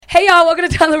Hey y'all, welcome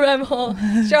to Tell the Rabbit Hole.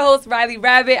 It's your host Riley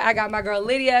Rabbit. I got my girl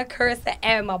Lydia, Carissa,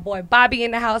 and my boy Bobby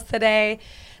in the house today.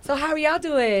 So how are y'all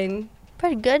doing?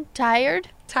 Pretty good. Tired.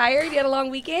 Tired? You had a long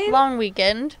weekend? Long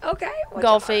weekend. Okay.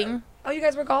 Golfing. Oh, you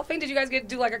guys were golfing? Did you guys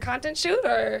do like a content shoot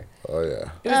or? Oh yeah.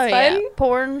 It was fun? Yeah.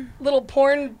 Porn. Little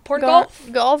porn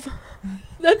golf? Golf.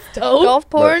 That's dope. Golf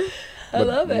porn. I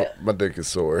love it. My dick is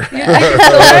sore.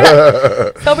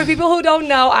 So for people who don't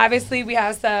know, obviously we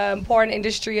have some porn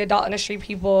industry, adult industry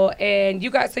people, and you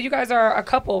guys are a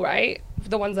couple, right?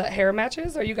 The ones that hair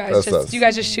matches, or you guys That's just us. you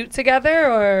guys just shoot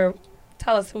together, or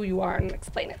tell us who you are and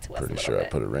explain it to us. Pretty a little sure I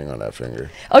bit. put a ring on that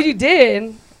finger. Oh, you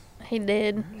did He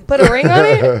did. put a ring on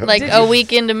it? Like Did a you-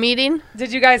 week into meeting.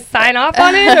 Did you guys sign off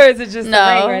on it, or is it just a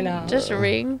No. ring right now? Just a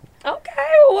ring. Okay.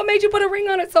 Well, what made you put a ring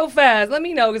on it so fast? Let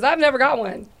me know, because I've never got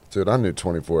one. Dude, I knew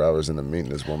 24 hours into meeting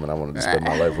this woman, I wanted to spend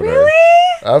my life with Really?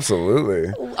 her.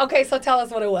 Absolutely. Okay, so tell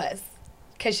us what it was.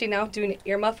 Can she know? Do an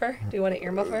ear muffer? Do you want an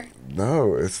ear muffer?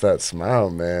 No, it's that smile,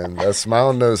 man. That smile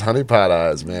and those honeypot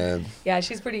eyes, man. Yeah,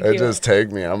 she's pretty They cute. just take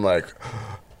me. I'm like,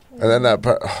 and then that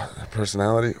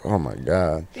personality. Oh my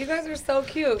god. You guys are so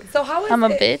cute. So how is I'm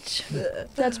a it? bitch.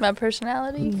 That's my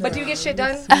personality. But do you get shit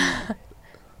done?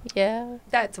 Yeah.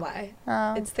 That's why.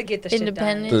 Um, It's to get the shit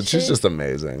Independent. done. Dude, she's Shit. just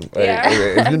amazing. Like, Yeah.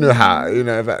 if you knew how, if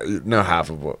you know half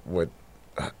of what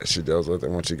she deals with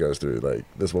and what she goes through, like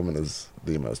this woman is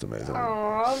the most amazing.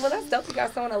 Oh, well, that's dope. You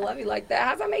got someone to love you like that.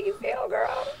 How's that make you feel,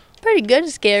 girl? Pretty good.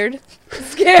 Scared.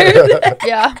 Scared?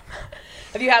 Yeah.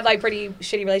 Have you had like pretty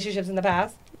shitty relationships in the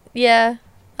past? Yeah.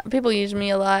 People use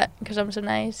me a lot because I'm so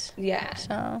nice. Yeah.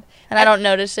 So, and I don't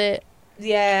notice it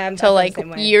Yeah. I'm till the like same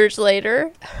way. years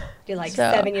later. You're like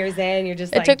so- 7 years in. You're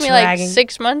just It like took me like dragging.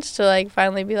 6 months to like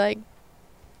finally be like,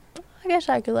 I guess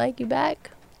I could like you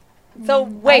back. So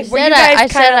wait, were you I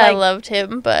guys said kind of I like? loved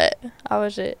him, but I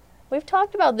wasn't. We've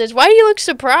talked about this. Why do you look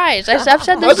surprised? I've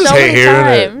said I this just so hate many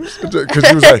hearing times. it because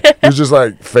he was just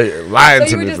like lying So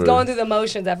to you were me. just for- going through the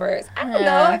motions at first. I don't know.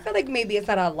 Yeah. I feel like maybe it's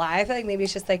not a lie. I feel like maybe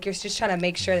it's just like you're just trying to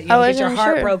make sure that you I don't get your wasn't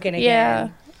heart sure. broken again. Yeah,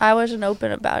 I wasn't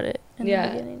open about it in Yeah.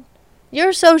 the beginning.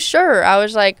 You're so sure. I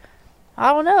was like,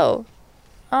 I don't know.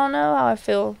 I don't know how I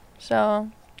feel. So,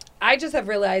 I just have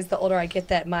realized the older I get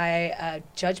that my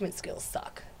judgment skills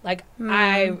suck. Like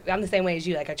I'm the same way as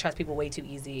you. Like I trust people way too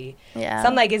easy. yeah. So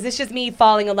I'm like, is this just me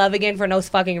falling in love again for no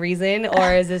fucking reason,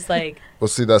 or is this like? Well,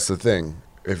 see, that's the thing.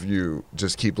 If you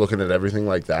just keep looking at everything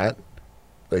like that,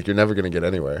 like you're never gonna get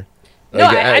anywhere. No,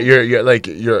 Like, I-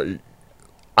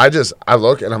 I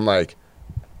look and I'm like,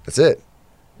 that's it.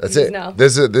 That's You it. just know.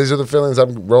 These are the feelings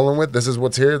I'm rolling with. This is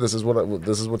what's here. This is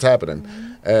what's happening.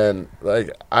 Mm-hmm. And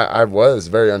like I was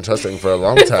very untrusting for a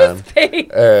long time,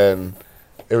 and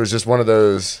it was just one of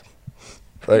those.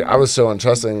 Like I was so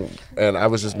untrusting, and I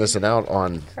was just missing out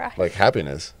on like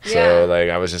happiness. Yeah. So like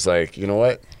I was just like, you know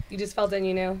what? You just felt it and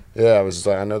you knew. Yeah, I was just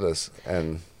like, I know this,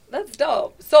 and That's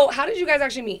dope. So how did you guys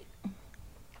actually meet?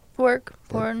 Work,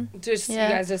 porn. Just Yeah.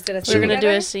 you guys just did a We scene were going to do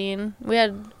together? a scene. We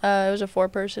had, it was a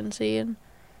 4-person scene.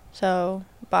 So,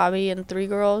 Bobby and 3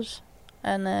 girls.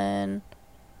 And then,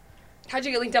 How'd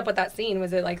you get linked up with that scene?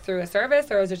 Was it like through a service,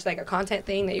 or was it just like a content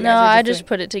thing that you no, guys were I just just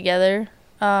put it together.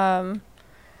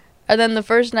 And then the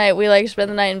first night, we like spent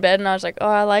the night in bed, and I was like, oh,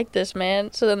 I like this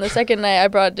man. So then the second night, I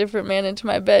brought a different man into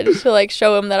my bed to like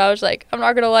show him that I was like, I'm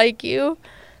not going to like you.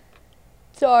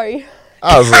 Sorry.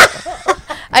 I was like,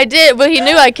 I did, but he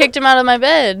knew I kicked him out of my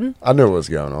bed. I knew what was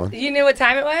going on. You knew what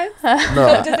time it was? No,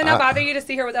 So does it not I- bother you to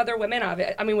see her with other women?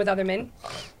 I mean, with other men?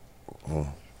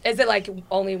 Oh. Is it like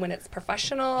only when it's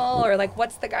professional, or like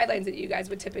what's the guidelines that you guys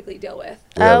would typically deal with?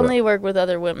 I Yeah, only work with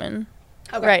other women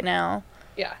Okay. right now.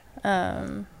 Yeah.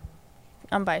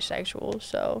 I'm bisexual,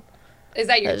 so Is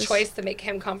that your That's- choice to make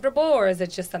him comfortable, or is it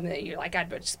just something that you're like, I'd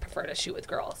just prefer to shoot with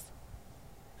girls?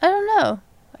 I don't know.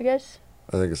 I guess.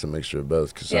 I think it's a mixture of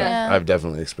both because Yeah. I've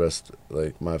definitely expressed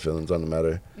like my feelings on the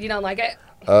matter. You don't like it?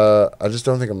 I just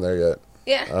don't think I'm there yet.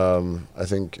 Yeah. I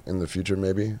think in the future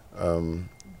maybe.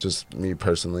 Just me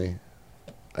personally.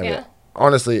 I mean, Yeah.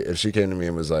 honestly, if she came to me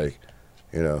and was like,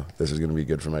 you know, this is gonna be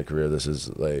good for my career. This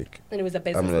is like And it was a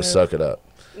business I'm gonna move. suck it up.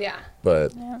 Yeah.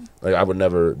 But Yeah. like I would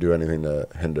never do anything to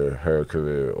hinder her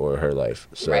career or her life.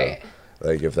 So Right.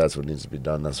 like if that's what needs to be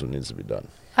done, that's what needs to be done.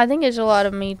 I think it's a lot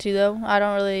of me too, though.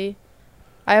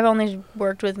 I've only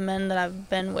worked with men that I've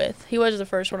been with. He was the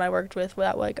first one I worked with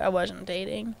that like I wasn't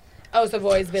dating. Oh, so I've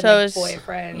always been So like it's-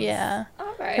 boyfriends. Yeah,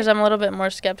 Okay. because I'm a little bit more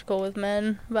skeptical with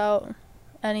men about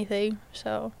anything.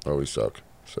 So Always suck.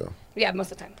 So Yeah,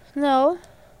 most of the time. no,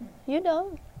 you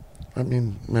don't. I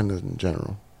mean, men in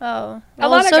general. Oh, A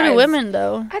lot of so do guys- women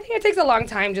though. I think it takes a long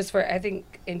time just for, I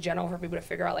think, in general, for people to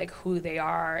figure out, like, who they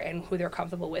are and who they're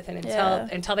comfortable with. And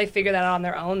until they figure that out on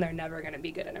their own, they're never going to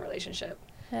be good in a relationship.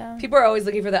 Yeah. People are always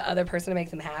looking for the other person to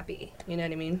make them happy. You know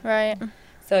what I mean? Right.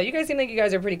 So you guys seem like you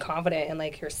guys are pretty confident in,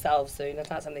 like, yourself. So, it's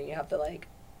not something you have to, like,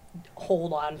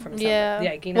 hold on from somebody. Yeah.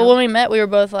 Like, you know? Well, when we met, we were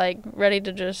both like ready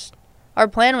to just. Our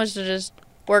plan was to just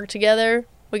work together.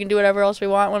 We can do whatever else we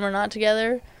want when we're not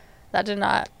together. That did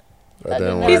not. That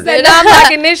didn't He work. said, "No, I'm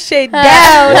knocking this shit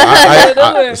down."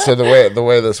 Well, so the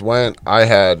way this went, I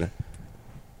had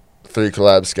 3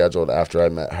 collabs scheduled after I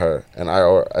met her, and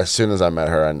as soon as I met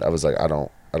her, I was like, I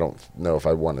don't know if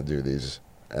I want to do these.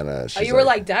 And You were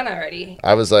like done already.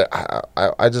 I was like,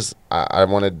 I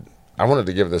wanted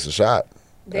to give this a shot,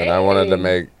 and I wanted to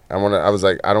make. I was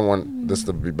like, I don't want this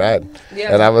to be bad.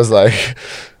 Yeah. And I was like,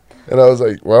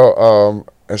 well,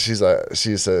 and she says,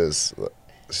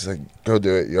 she's like, go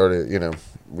do it. You already,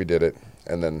 we did it.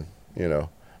 And then,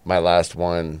 my last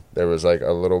one, there was like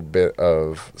a little bit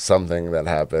of something that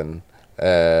happened,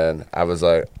 and I was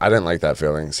like, I didn't like that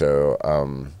feeling. So,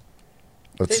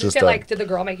 let's Did you just. feel like, did the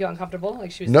girl make you uncomfortable?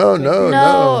 Like she was No.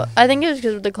 No, I think it was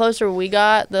because the closer we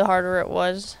got, the harder it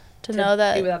was to know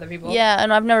that. Be with other people. Yeah,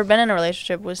 and I've never been in a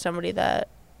relationship with somebody that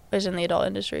is in the adult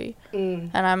industry.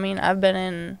 Mm. And I mean, I've been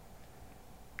in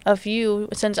a few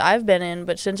since I've been in,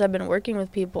 but since I've been working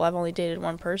with people, I've only dated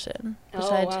one person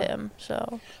besides him.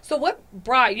 So what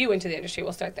brought you into the industry?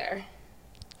 We'll start there.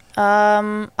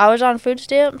 I was on food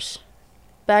stamps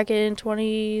back in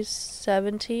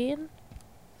 2017,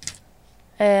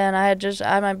 and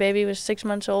my baby was 6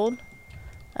 months old,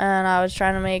 and I was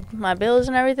trying to make my bills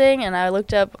and everything, and I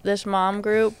looked up this mom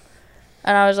group,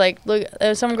 and I was like,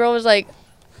 some girl was like,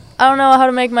 I don't know how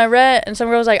to make my rent, and some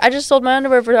girl was like, I just sold my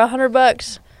underwear for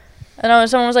 $100, and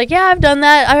someone was like, yeah, I've done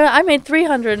that, I made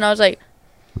 $300, and I was like,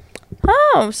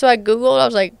 oh, so I Googled, I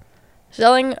was like,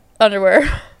 selling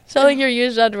underwear, selling your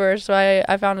used underwear, so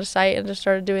I found a site and just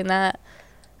started doing that,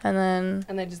 and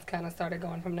then just kind of started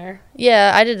going from there.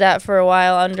 yeah, I did that for a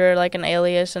while under like an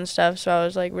alias and stuff, so I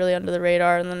was like really under the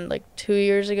radar, and then like 2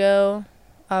 years ago,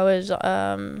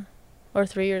 or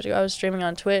 3 years ago, I was streaming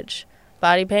on Twitch,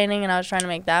 body painting, and I was trying to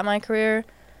make that my career.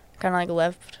 Kind of like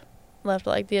left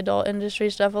like the adult industry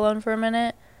stuff alone for a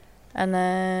minute, and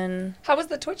then How was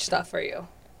the Twitch stuff for you?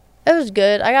 it was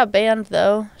good. I got banned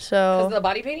though, Because so of the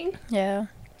body painting? yeah.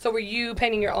 So were you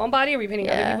painting your own body or were you painting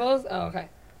other Yeah. people's? Oh, okay.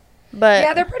 But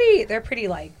Yeah, they're pretty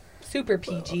like super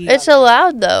PG. it's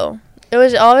allowed though. It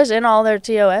was always in all their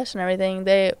TOS and everything.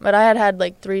 But I had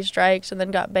like 3 strikes and then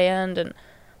got banned, and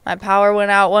my power went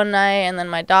out one night, and then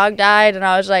my dog died, and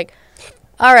I was like,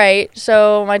 all right,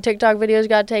 so my TikTok videos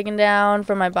got taken down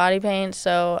from my body paint,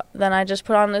 so then I just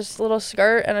put on this little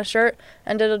skirt and a shirt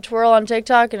and did a twirl on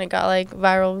TikTok, and it got like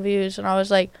viral views, and I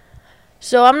was like,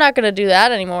 so I'm not going to do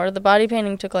that anymore. The body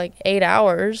painting took like 8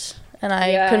 hours, and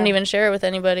I couldn't even share it with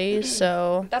anybody,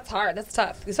 so. That's hard. That's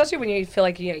tough. Especially when you feel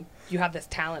like you have this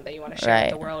talent that you want to share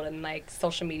with the world, and like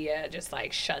social media just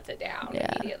like shuts it down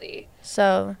immediately.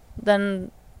 So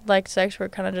then like sex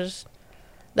work kind of just.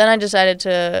 Then I decided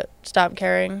to stop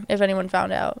caring if anyone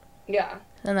found out. Yeah.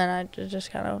 And then it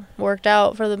just kind of worked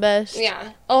out for the best.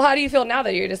 Yeah. Oh, how do you feel now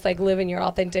that you're just like living your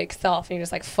authentic self and you're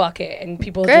just like fuck it and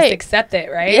people Great. just accept it,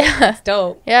 right? Yeah. It's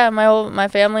dope. Yeah, my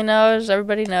family knows,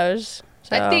 everybody knows.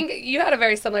 So. I think you had a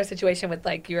very similar situation with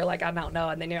like you were like I don't know,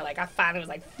 and then you're like I finally was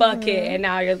like fuck it, and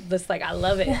now you're just like I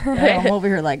love it. Right? I'm over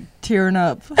here like tearing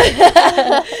up.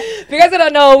 If you guys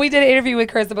don't know, we did an interview with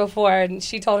Carissa before, and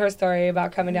she told her story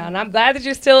about coming down. And I'm glad that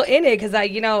you're still in it because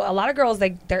a lot of girls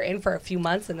they're in for a few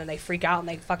months and then they freak out and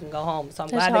they fucking go home. So I'm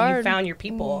glad that you found your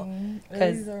people.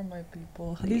 These are my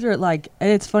people. These are like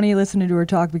it's funny listening to her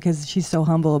talk because she's so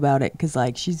humble about it because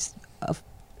like she's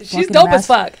dope as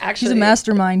fuck. Actually, she's a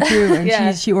mastermind too, and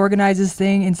Yeah. she organizes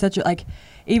thing in such a like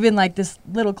even like this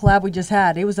little collab we just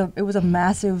had. It was a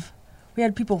massive. We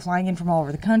had people flying in from all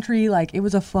over the country. Like, it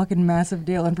was a fucking massive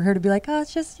deal. And for her to be like, oh,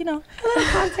 it's just, a little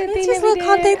content it's thing. just a little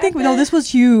content thing. But no, this was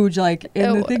huge. Like,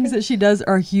 and the It things that she does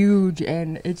are huge.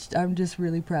 And I'm just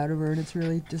really proud of her. And it's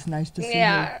really just nice to see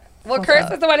her. Well,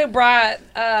 Carissa's the one who brought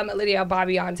Lydia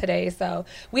Bobby on today. So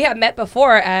we had met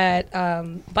before at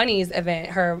Bunny's event.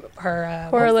 Her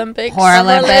Horror Olympics.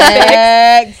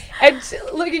 And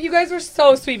look, you guys were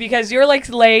so sweet because you're like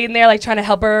laying there like trying to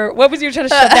help her. What was you trying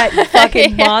to shove that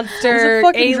fucking monster It's a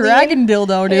fucking alien? dragon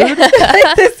dildo, dude.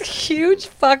 Like this huge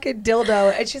fucking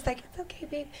dildo, and she's like, "It's okay,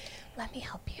 babe. let me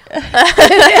help you.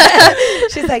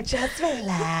 She's like, just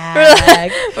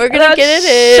relax. We're gonna get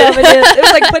it in. It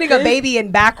was like putting a baby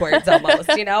in backwards almost.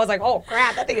 You know, I was like, oh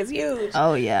crap, that thing is huge.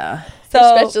 Oh yeah. So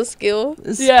Special skill.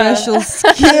 Special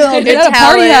skill. You Good got a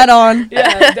party talent. hat on.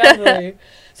 yeah, definitely.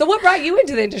 So what brought you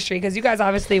into the industry? Because you guys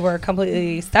obviously were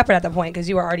completely separate at the point because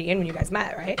you were already in when you guys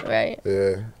met, right? Right.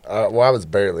 Yeah. Well, I was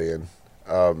barely in.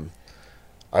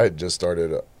 I had just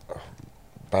started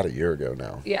about a year ago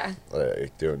now. Yeah.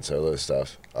 Like doing solo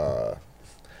stuff.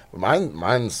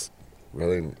 Mine's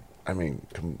really, I mean,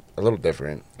 a little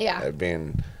different. Yeah.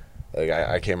 Being, like,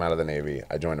 I came out of the Navy.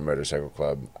 I joined a motorcycle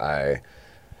club. I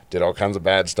did all kinds of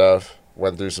bad stuff.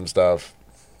 Went through some stuff.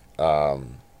 I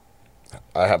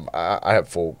have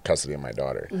full custody of my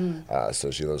daughter,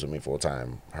 so she lives with me full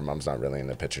time. Her mom's not really in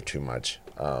the picture too much,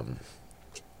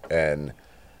 and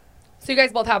So you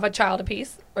guys both have a child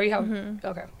apiece, or you have?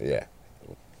 Okay. yeah.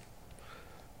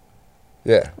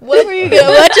 Yeah. What were you gonna?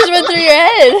 What just went through your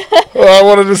head? Well, I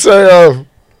wanted to say,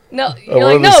 No, you're like,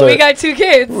 wanted to no, say- we got 2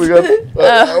 kids. we got.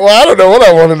 Well, I don't know what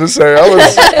I wanted to say. I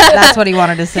was. That's what he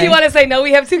wanted to Do say. you want to say no?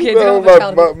 We have 2 kids. We No, don't have a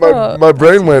child apiece. my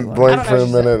brain went blank I don't for know a what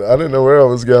you said. minute. I didn't know where I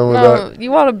was going with No, you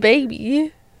want a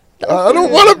baby. that. I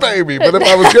don't want a baby, but if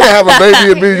I was gonna have a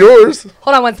baby, it'd be yours.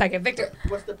 Hold on one second, Victor.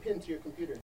 What's the pin to your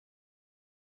computer?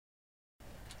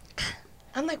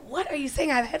 I'm like, what are you saying?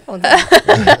 I have headphones on.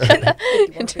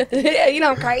 Yeah, you know,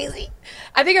 I'm crazy.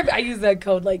 I think I used that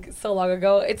code like so long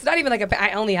ago. It's not even like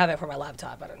I only have it for my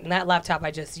laptop. And that laptop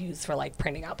I just use for like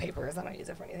printing out papers. I don't use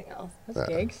it for anything else. That's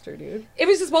gangster, dude. It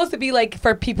was just supposed to be like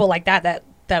for people like that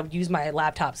use my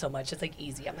laptop so much. It's like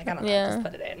easy. I'm like, I don't know, Yeah. just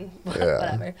put it in. Yeah.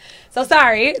 Whatever. So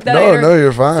sorry. that No, I no,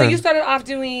 you're So fine. you started off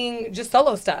doing just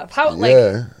solo stuff. How like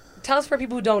Yeah. tell us for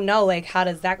people who don't know, like how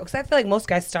does that go? Because I feel like most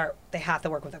guys they have to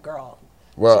work with a girl.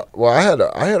 Well, I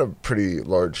had a pretty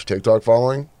large TikTok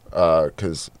following,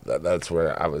 because that's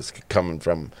where I was coming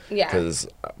from. Yeah. Because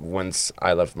once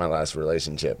I left my last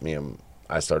relationship,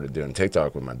 I started doing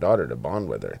TikTok with my daughter to bond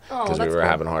with her Oh, because we that's were cool.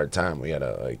 having a hard time. We had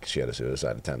she had a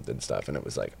suicide attempt and stuff, and it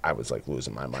was like I was like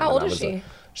losing my mind. How old and I is was she? like,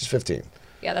 she's 15.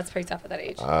 Yeah, that's pretty tough at that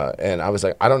age. And I was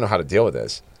like, I don't know how to deal with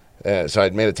this. So I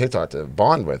made a TikTok to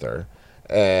bond with her,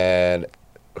 and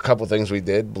a couple things we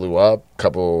did blew up. A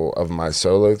couple of my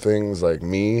solo things, like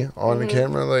me on the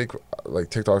camera, like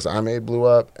TikToks I made, blew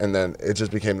up. And then it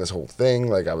just became this whole thing.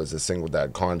 Like I was a single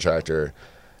dad contractor,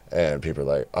 and people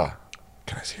were like, "Oh,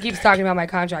 can I see your Keeps dick?" talking about my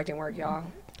contracting work, y'all.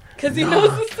 Because he knows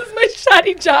this is my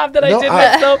shoddy job that I No, did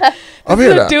I- myself. I'm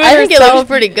here to- Do it I think it yourself. looks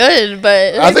pretty good,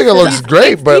 but I think it looks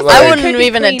great, but like I It wouldn't could be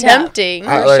even cleaned up. attempting.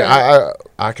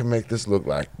 I can make this look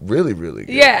like really, really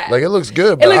good. Yeah. Like it looks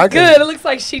good, It but I looks can. good. It looks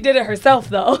like she did it herself,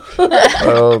 though.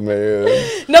 Oh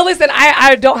man. No, listen,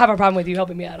 I don't have a problem with you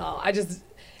helping me at all. I just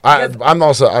I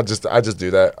just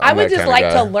do that. I I'm would that just kinda like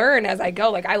guy. to learn as I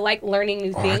go. Like I like learning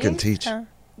new Oh, things. I can teach.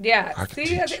 Yeah. I can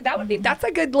See, I teach. think that's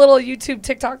a good little YouTube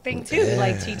TikTok thing too. Yeah.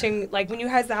 Like teaching, like when you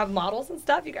guys have models and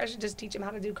stuff, you guys should just teach them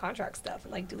how to do contract stuff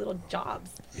and like do little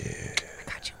jobs. Yeah.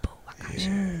 I got you, boo. I got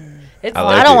you. It's I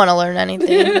like I don't it. want to learn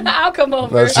anything. I'll come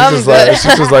over. No, she's I'm just good. like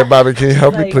she's just like, Bobby, can you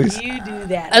help me, Like, please? you do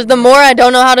that. As the more I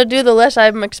don't know how to do, the less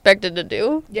I'm expected to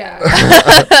do. Yeah.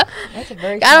 That's a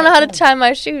very. I don't know how to tie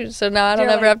my shoes, so now I don't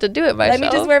You're ever like, have to do it myself.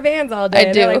 Let me just wear Vans all day. I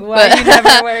And they're do, Like, why but- you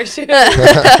never wear shoes?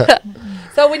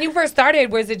 So when you first started,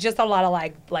 was it just a lot of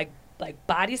like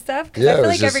body stuff? Because Yeah, I it feel was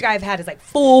like just- every guy I've had is like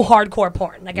full hardcore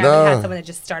porn. Like I haven't No. had someone that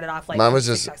just started off like. Mine was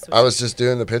just TikTok I was just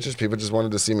doing the pictures. People just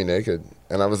wanted to see me naked,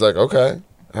 and I was like, okay.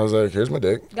 I was like, here's my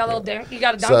dick. You got a little you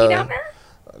got a donkey So- down there?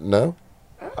 No,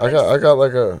 I got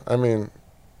like a. I mean,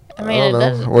 I mean, I it don't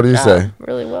does know. What do you job say?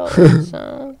 really well.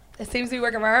 So. It seems to be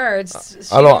working for her. She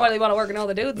I don't don't- really want to work with all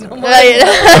the dudes no more. No,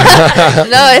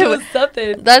 it It was, was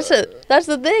something. that's it. That's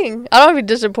the thing. I don't be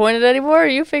disappointed anymore.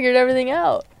 You figured everything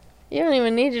out. You don't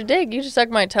even need your dick. You just suck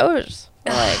my toes.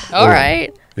 I'm like, all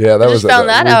right. Yeah, that I was just found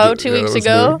that we out did- 2 yeah, that weeks was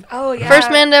ago. good. Oh yeah. First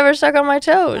man to ever suck on my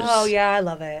toes. Oh yeah, I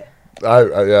love it.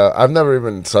 I've never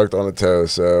even sucked on a toe,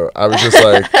 so I was just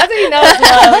like, That's how you know it's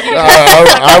love. You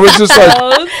I was just like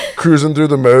toes. cruising through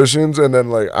the motions, and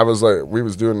then like I was like, we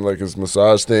was doing like his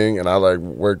massage thing, and I like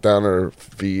worked down her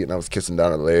feet, and I was kissing down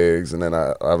her legs, and then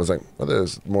I was like, well,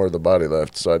 there's more of the body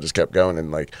left, so I just kept going, and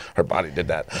like her body did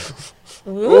that.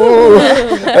 Ooh.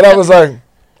 And I was like,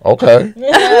 okay.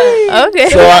 Okay. She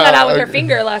So found I- that out with her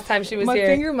finger last time she was My here.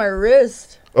 finger, my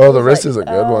wrist. Oh, the wrist is a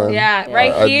good one. Yeah,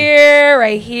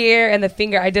 right here, and the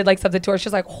finger. I did like something to her. She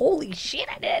was like, "Holy shit,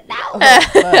 I didn't know."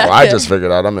 Well, I just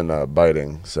figured out I'm in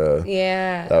biting, so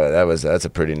Yeah. that's a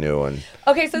pretty new one.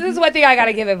 Okay, so this is one thing I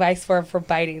gotta give advice for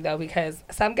biting though, because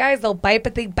some guys they'll bite,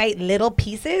 but they bite little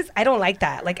pieces. I don't like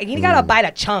that. Like you gotta bite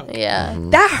a chunk. Yeah.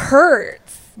 That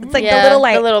hurts. It's like the little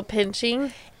like the little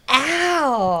pinching.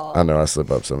 Ow. I know I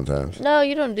slip up sometimes. No,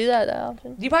 you don't do that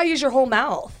often. You probably use your whole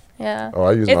mouth. Yeah. Oh,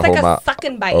 I use It's my like whole a mouth. suck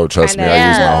and bite. Oh, trust me, kinda. I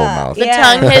use my whole Yeah. mouth. The Yeah.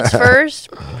 tongue hits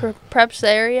first, preps the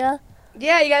area,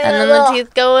 Yeah, you got and then the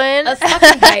teeth go in. a suck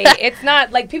and bite. It's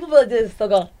not like people will do this. They'll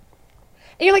go, and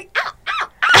you're like, ow, ow,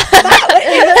 ow.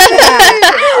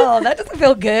 Oh, that doesn't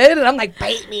feel good. And I'm like,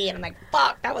 bite me. And I'm like,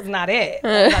 fuck, that was not it.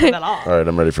 That was not it at all. All right,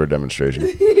 I'm ready for a demonstration.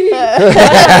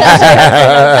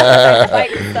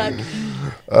 Bite and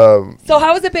suck. So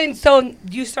how has it been? So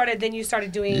you started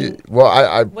doing. Well,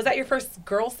 I Was that your first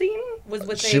girl scene?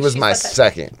 she was my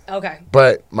second, Okay.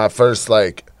 but my first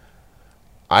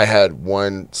I had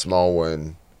one small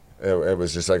one. It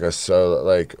was just like a solo,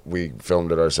 like we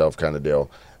filmed it ourselves kind of deal,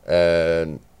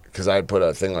 and because I had put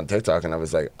a thing on TikTok and I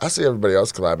was like, I see everybody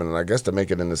else collabing, and I guess to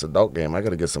make it in this adult game, I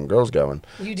got to get some girls going.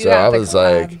 You do so have I to was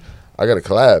collab. like, I got to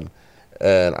collab.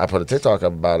 And I put a TikTok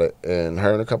up about it, and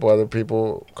her and a couple other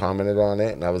people commented on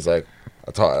it, and I was like,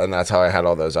 and that's how I had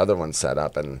all those other ones set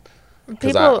up, and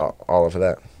because all of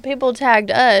that. People tagged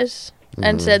us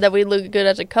and said that we look good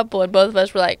as a couple, and both of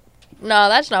us were like, "No,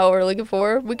 that's not what we're looking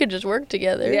for. We could just work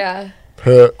together." Yeah.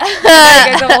 Yeah, You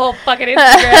guys have a whole fucking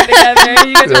Instagram together.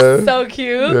 You guys are Yeah. so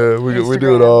cute. we do it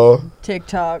Instagram. all.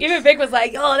 TikTok. Even Vic was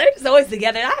like, "Oh, they're just always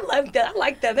together. I love them. I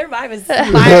like them. Their vibe is fire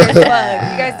as fuck.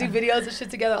 You guys do videos and shit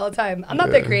together all the time. I'm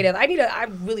not that creative. I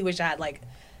really wish I had like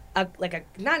a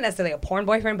not necessarily a porn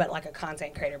boyfriend, but like a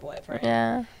content creator boyfriend.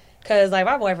 Yeah. Cause like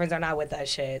my boyfriends are not with that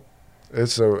shit.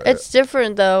 It's so. It's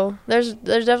different though. There's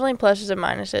definitely pluses and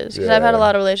minuses. Because I've had a Yeah.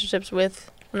 lot of relationships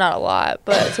with, not a lot,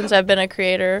 but since I've been a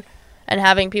creator and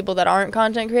having people that aren't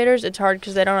content creators, it's hard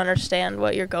because they don't understand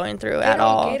what you're going through They at don't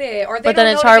all. get it, or they But don't then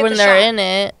it's know to hard get when the they're shot. in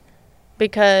it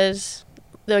because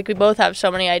like we both have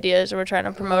so many ideas and we're trying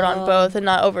to promote on both and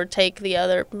not overtake the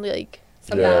other like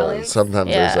Some balance. Sometimes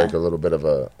Yeah. there's like a little bit of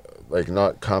a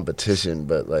not competition,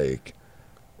 but like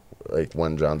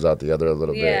one drowns out the other a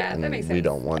little Yeah, bit, that and makes we sense.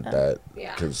 don't want that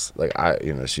Yeah. because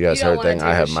she You has don't her wanna thing, I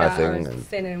take a have my shot thing, or and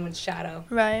thin in with shadow.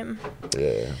 right.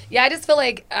 yeah. Yeah, I just feel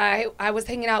like I was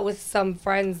hanging out with some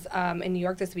friends in New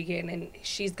York this weekend, and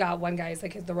she's got one guy, he's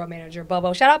like the road manager,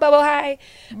 Bobo. Shout out, Bobo, hi.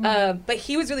 But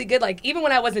he was really good. Like, even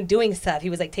when I wasn't doing stuff, he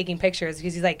was like taking pictures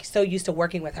because he's like so used to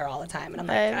working with her all the time. And I'm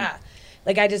like, Right.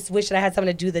 Like, I just wish that I had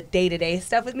someone to do the day-to-day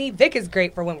stuff with me. Vic is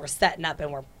great for when we're setting up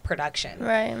and we're production.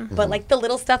 Right. But like the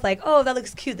little stuff, like, oh, that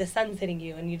looks cute, the sun's hitting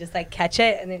you, and you just like catch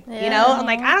it, and it, you Yeah. know, I'm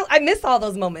like, I miss all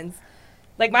those moments.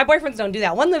 Like, my boyfriends don't do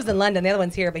that. One lives in London, the other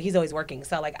one's here, but he's always working.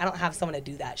 So like, I don't have someone to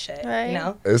do that shit. Right. You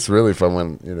know? It's really fun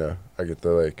when I get to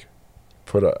like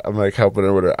I'm like helping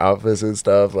her with her outfits and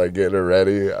stuff, like getting her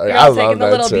ready. Like, You're I all love taking the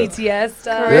that little shit. BTS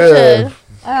stuff. Carissa,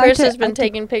 Yeah. Chris has been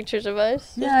taking pictures of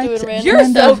us. Yeah, Just doing You're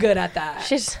random so stuff. good at that.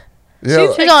 She's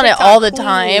Yeah, she's on it TikTok all the queen.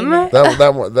 time.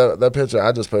 that picture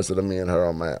I just posted of me and her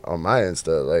on my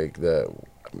Insta, like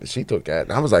she took that,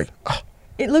 and I was like, oh,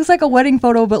 It looks like a wedding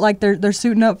photo, but like they're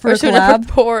suiting up for They're a suiting up collab.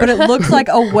 for porn. But it looks like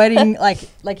a wedding,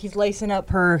 like he's lacing up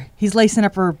her.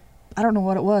 I don't know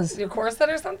what it was. Your corset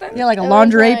or something? Yeah, like a It was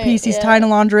lingerie like- piece. He's yeah. tying a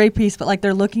lingerie piece, but like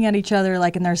they're looking at each other,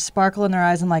 like, and there's sparkle in their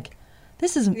eyes. I'm like,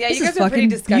 this is Yeah, this you is guys are pretty fucking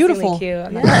disgustingly beautiful. cute.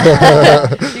 I'm not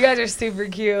gonna lie. You guys are super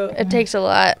cute. It takes a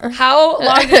lot. How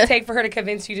long did it take for her to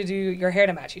convince you to do your hair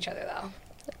to match each other, though?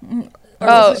 Or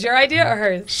Oh. this was your idea or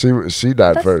hers? she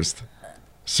died first.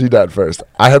 She died first.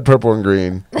 I had purple and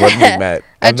green when we met.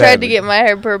 I and tried then- to get my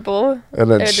hair purple. And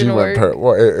then It she didn't went work. purple.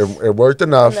 Well, it worked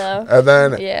enough. Enough. And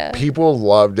then Yeah. people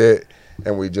loved it,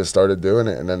 and we just started doing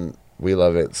it, and then we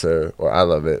love it. I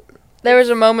love it. There was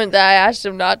a moment that I asked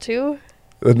him not to.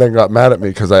 And then got mad at me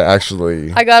because I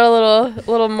actually. I got a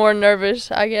little more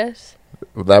nervous, I guess.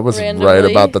 That was right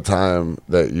randomly. about the time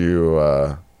that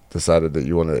you decided that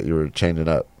you were changing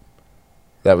up.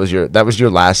 That was your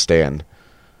last stand.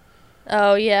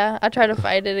 Oh yeah, I tried to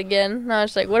fight it again. And I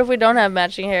was like, "What if we don't have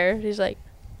matching hair?" He's like,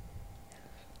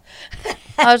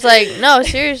 I was like, "No, He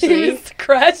seriously." was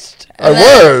crushed. I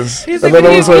was. He's and like, then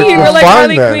what I do was you like, mean? well, We're like fine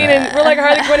Harley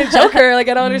then. Quinn and Joker. Like,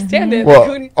 I don't understand it. Well,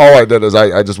 Like, all I did is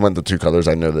I just went the two colors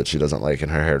I know that she doesn't like,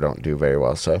 and her hair don't do very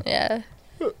well. So Yeah.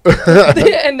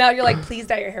 and now you're like, please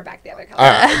dye your hair back the other color.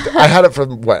 I had it for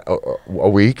what a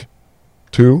week,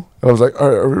 2. And I was like, all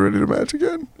right, are we ready to match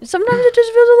again? Sometimes it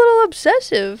just feels a little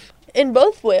obsessive in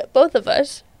both of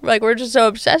us. Like we're just so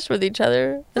obsessed with each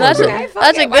other, and that's Okay, fuck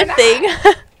that's a it, why good not? thing.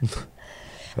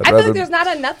 I'd I feel rather- like there's not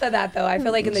enough of that though. I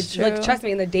feel like in It's the like, true. trust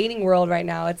me, in the dating world right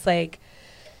now, it's like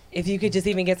if you could just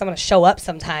even get someone to show up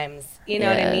sometimes, you know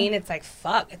what I Yeah. mean? It's like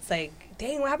fuck. It's like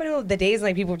dang, what happened to the days when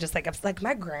like people were just like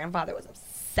my grandfather was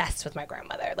obsessed obsessed with my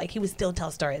grandmother. Like, he would still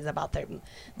tell stories about them.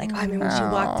 Like, I remember when she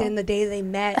walked in the day they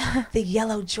met, the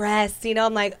yellow dress. You know,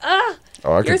 I'm like, Oh,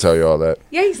 I can tell you all that.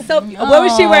 Yeah, he's so. What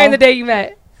was she wearing the day you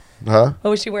met? Huh? What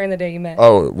was she wearing the day you met?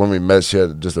 Oh, when we met, she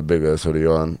had just a big ass hoodie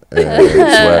on and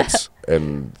sweats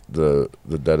and the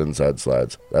dead inside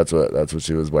slides. That's what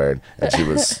she was wearing, and she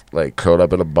was like curled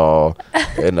up in a ball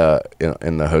in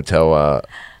the hotel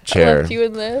chair. Left you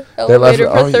in the They left elevator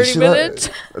me- for oh, 30 minutes.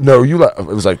 No, it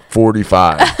was like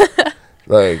 45.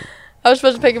 Like, I was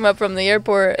supposed to pick him up from the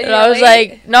airport, and you I was were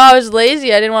like, no, I was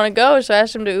lazy. I didn't want to go, so I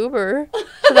asked him to Uber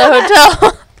to the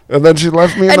hotel. and then she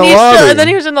left me in and the he lobby. and then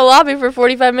he was in the lobby for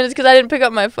 45 minutes because I didn't pick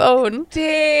up my phone.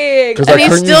 Dang. 'Cause And I he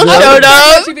couldn't still use the showed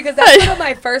other- up. Because that's one of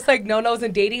my first like no-nos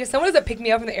in dating. If someone doesn't pick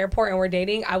me up from the airport and we're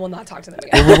dating, I will not talk to them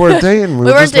again. we weren't dating. We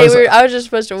were weren't just dating. supposed to- I was just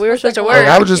supposed to. We were supposed to work. like,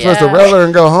 I was just supposed to Yeah. rail her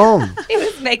and go home. He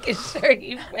was making sure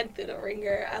you went through the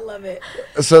ringer. I love it.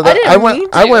 So I that, didn't I mean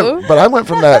to. went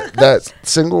from that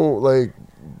single like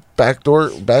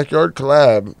backyard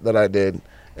collab that I did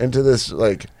into this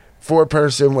like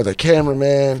 4-person with a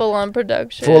cameraman, Full on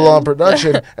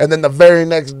production. and then the very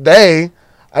next day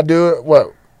I do it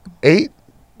 8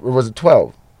 or was it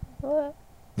 12? What?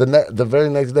 The very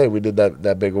next day we did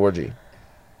that big orgy.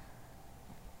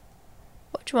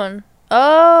 Which one?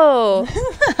 Oh.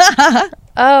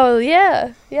 Oh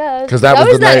yeah, yeah. 'Cause that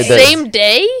was the that night that- same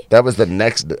day. That was the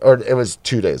next, or it was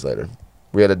 2 days later.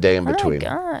 We had a day in between. Oh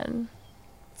God.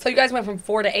 So you guys went from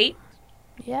 4 to 8,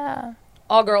 Yeah.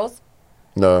 all girls.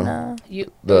 No, No. It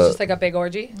The- was just like a big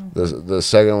orgy. the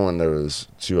second one there was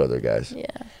 2 other guys. Yeah.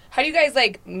 How do you guys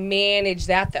like manage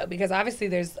that though? Because obviously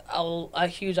there's a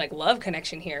huge like love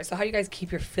connection here. So how do you guys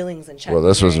keep your feelings in check? Well,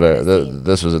 this was during the scene?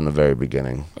 this was in the very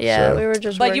beginning. Yeah. so, We were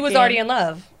just. But you was working. already in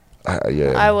love.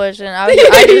 yeah. I wasn't. I was. I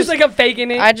I just just. like I'm faking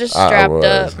it. I just I strapped was.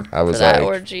 up I was for that like,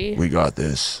 orgy. we got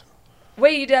this.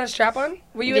 Wait, you did have a strap on?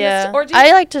 Were you in Yeah. this orgy?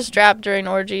 I like to strap during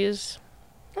orgies.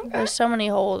 Okay. There's so many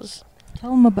holes. Tell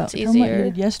them about It's what you easier.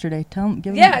 did yesterday. Give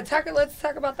 'em- Yeah, let's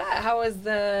talk about that. How was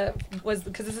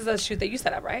because this is a shoot that you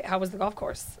set up, right? How was the golf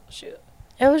course shoot?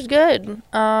 It was good.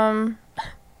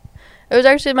 It was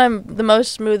actually the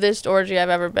most smoothest orgy I've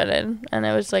ever been in, and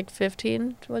it was like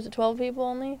 15. Was it 12 people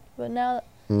only? But now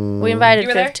we invited You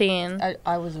were there? 15.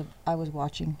 I was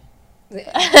watching.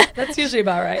 That's usually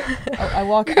about right. I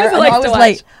walked. Chris I likes was to watch.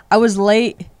 late. I was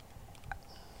late.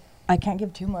 I can't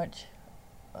give too much.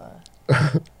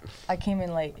 I came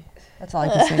in late. That's all I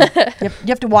can say. You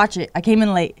have to watch it. I came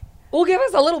in late. Well, give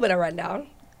us a little bit of rundown,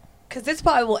 because this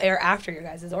probably will air after your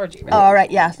guys' orgy, right? Oh, all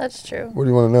right, yeah. That's true. What do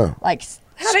you want to know? Like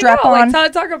How'd it strap go? on,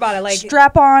 Like, talk about it. Like,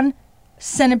 strap on,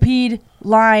 centipede,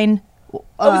 line. was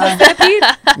it centipede?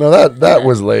 No, that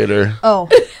was later. Oh,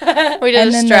 We did and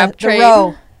a then strap the train.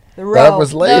 row. The row. That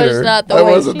was later. not the that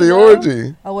orgy, wasn't the though.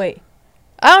 orgy. Oh wait.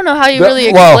 I don't know how you That-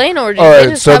 really well, explain orgies. All They right,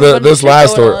 just so have a bunch of this shit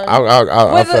last going story, on.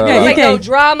 I'll Was it fill there was out. like no Okay.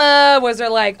 drama? Was there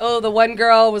like, oh, the one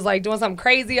girl was like doing something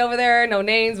crazy over there? No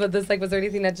names, but this like, was there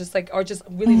anything that just like, or just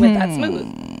really went that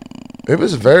smooth? It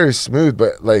was very smooth,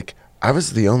 but like I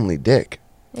was the only dick.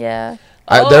 Yeah.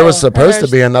 There was Oh. supposed to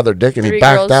There's be another dick, and he 3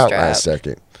 backed girls out strapped. last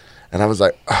second, and I was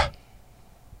like,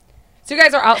 So you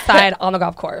guys are outside on the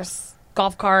golf course,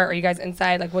 golf cart? Are you guys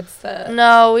inside? Like, what's the?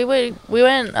 No, we went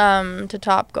to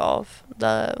Top Golf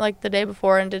the day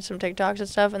before and did some TikToks and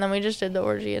stuff, and then we just did the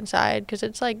orgy inside because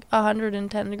it's like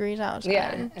 110 degrees outside.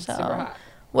 Yeah, it's so super hot.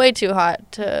 way too hot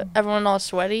to everyone all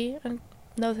sweaty. And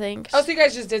no thanks. Oh, so you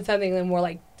guys just did something more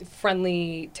like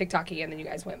friendly, TikTok-y, and then you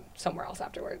guys went somewhere else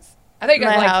afterwards. I thought you guys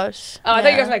My were, like. house. Oh, I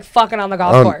thought you guys were like fucking on the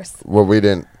golf oh, course. well, we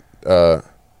didn't.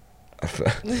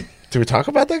 Did we talk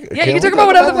about that? Yeah, Can you we talk about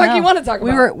whatever the that? fuck you No. want to talk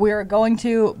about. We were going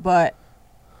to, but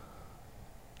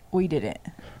we didn't.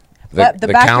 The, But the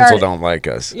the backyard- council don't like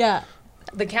us. Yeah.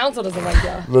 The council doesn't like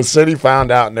you. The city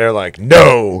found out, and they're like,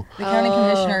 no. The county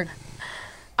commissioner.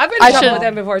 I've been I in trouble should- with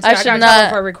them before too. I I got should in trouble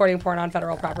not- for recording porn on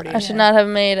federal property. I should not have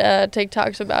made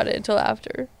TikToks about it until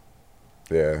after.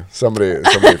 Yeah, somebody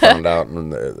found out,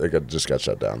 and just got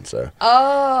shut down. So,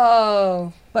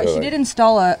 Oh. But she did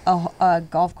install a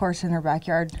golf course in her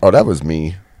backyard. oh, that was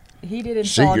me. He did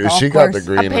She install a golf she course. got the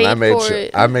green, and paid I made for sure.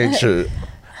 it.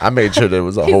 I made sure there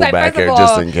was a He's hole like, back first there of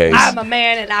just all, in case. I'm a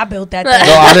man and I built that No, thing.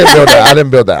 I didn't build that. I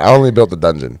didn't build that. I only built the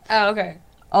dungeon. Oh, okay.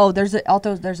 Oh, there's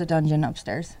a dungeon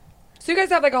upstairs. So you guys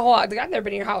have like a whole. I've never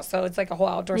been in your house, so it's like a whole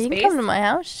outdoor You can space. come to my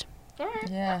house. All right.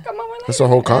 Yeah. Come over It's a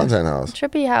whole content house.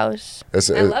 Trippy house.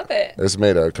 I love it. It's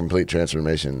made a complete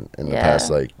transformation in the Yeah. past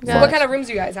like. Yeah. So what month. kind of rooms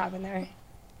do you guys have in there?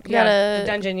 We got the a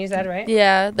dungeon. You said right?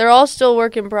 yeah. They're all still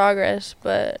work in progress,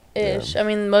 but ish. I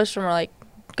mean, most of them are like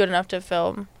good enough to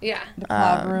film. Yeah. The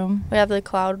cloud Um, room. We have the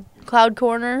cloud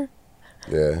corner.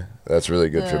 Yeah, that's really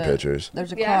good for The- pictures.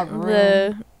 There's a Yeah. cloud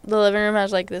room. The living room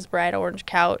has like this bright orange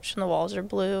couch and the walls are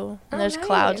blue and Oh, there's nice.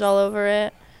 clouds all over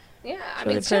it. Yeah, I It's mean,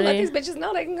 really shit, let pretty. these bitches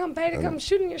know they can come pay to come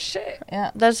shooting your shit.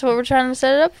 Yeah. That's what we're trying to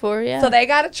set it up for, yeah. So they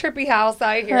got a trippy house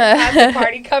out here. Has a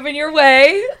party coming your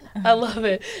way. I love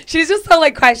it. She's just so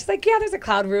like quiet. She's like, yeah, there's a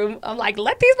cloud room. I'm like,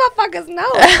 let these motherfuckers know.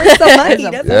 Bring some money. That's Yeah,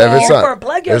 what if it's we're here not, for.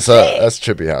 Plug your it's shit. that's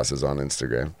Trippy Houses on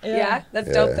Instagram. Yeah, that's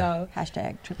Yeah. dope though.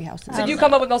 Hashtag trippy houses. So do you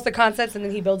come up with most of the concepts and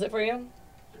then he builds it for you?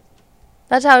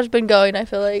 That's how it's been going, I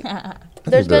feel like.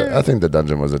 There's I think the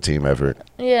dungeon was a team effort.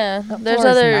 Yeah. The There's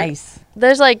floor is other nice.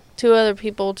 there's like 2 other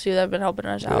people too that have been helping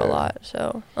us out a Yeah. lot.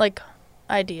 So like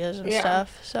ideas and Yeah.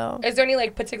 stuff. So Is there any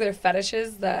like particular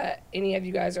fetishes that any of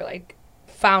you guys are like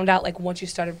found out like once you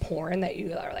started porn that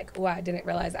you are like, oh, I didn't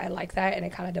realize I like that and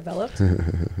it kind of developed?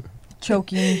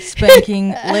 Choking,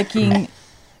 spanking, licking,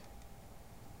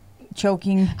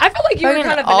 choking. I feel like you were Fucking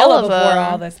kind of all vanilla of before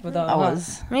them. all this, but I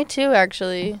was. me too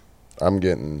actually. I'm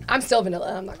I'm still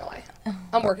vanilla. I'm not gonna lie.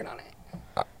 I'm working on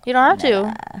it. You don't have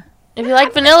to. If you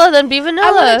like vanilla, then be I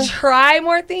vanilla. want to try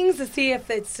more things to see if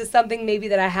it's just something maybe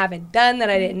that I haven't done that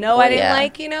I didn't know I didn't yeah.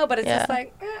 like, you know. But it's Yeah. just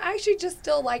like I actually just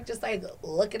still like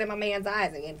looking at my man's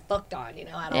eyes and getting fucked on, you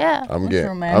know. I don't. Yeah. I'm That's getting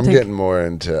romantic. more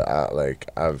into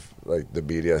I've like the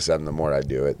BDSM. The more I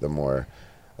do it, the more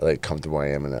like comfortable I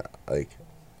am, and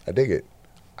I dig it.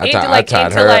 I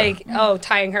tied her up.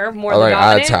 Tying her more I, than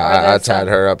like, dominant. I tied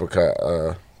her up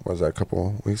what was that, a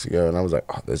couple weeks ago, and I was like,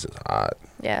 oh, this is hot.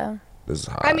 Yeah. This is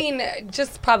hot. I mean,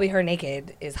 just probably her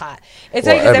naked is hot. It's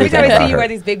Well, like 'cause every time everything I about see you her. wear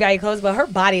these big baggy clothes, but her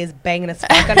body is banging as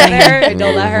fuck under there, and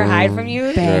don't let her hide from you.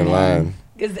 you're in line.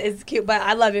 It's cute, but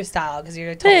I love your style because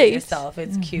you're totally Thanks. yourself.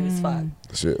 It's cute as fuck.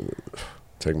 Shit,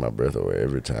 take my breath away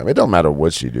every time. It don't matter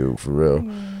what she do, for real.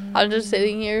 I'm just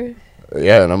sitting here.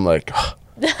 Yeah, and I'm like,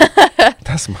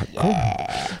 that's my goal.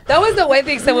 That was the one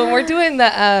thing. So when we're doing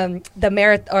the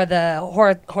marathon or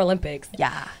the Olympics,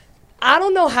 Yeah. I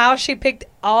don't know how she picked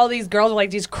all these girls with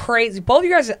like these crazy. Both of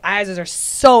you guys' eyes are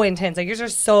so intense. Like yours are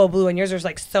so blue and yours are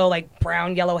like so like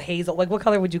brown, yellow, hazel. Like what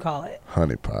color would you call it?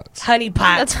 Honey pots. Honey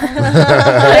pot.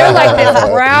 They're like this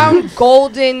brown,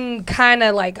 golden kind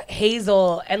of like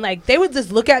hazel, and like they would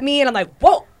just look at me, and I'm like,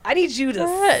 whoa. I need you to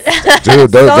Dude,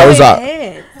 those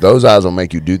intense. those eyes will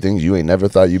make you do things you ain't never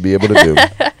thought you'd be able to do.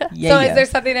 Yeah, So yeah. is there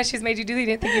something that she's made you do that you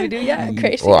didn't think you would do yet?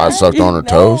 Crazy. Well, I sucked on her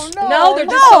toes. No, they're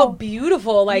just so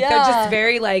beautiful. Like they're Yeah. just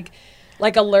very like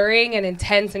alluring and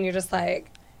intense, and you're just like,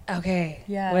 okay,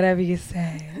 Yeah. whatever you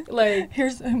say. Like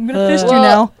Here's I'm gonna fist you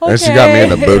Well, now. And she got me in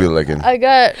the booty licking. I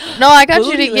got you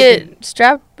Booty to licking. get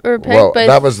strapped or pegged Well, by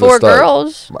that was the 4 start.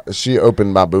 girls. She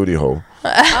opened my booty hole.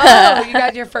 oh, you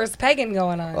got your first pegging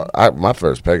going on. My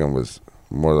first pegging was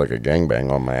more like a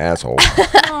gangbang on my asshole.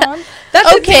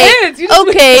 That's Okay, intense. You just-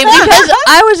 okay, because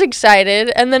I was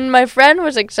excited, and then my friend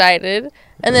was excited,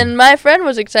 and then my friend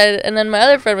was excited, and then my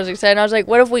other friend was excited. And I was like,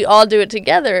 "What if we all do it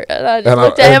together?" And I just And I-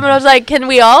 looked at him, and I was like, "Can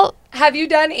we all?" Have you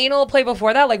done anal play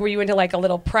before that? Like, were you into like a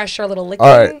little pressure, a little licking?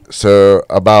 All right, so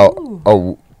about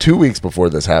 2 weeks before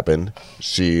this happened,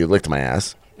 she licked my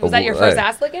ass. Was that your first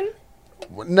ass licking?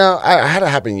 No, I had it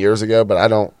happen years ago, but I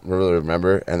don't really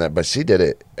remember. But she did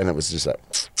it, and it was just like,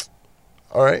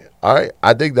 all right,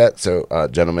 I dig that. So,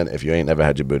 gentlemen, if you ain't never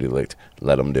had your booty licked,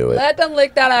 let them do it. Let them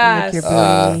lick that ass. Lick your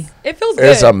booty. It feels good.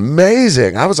 It's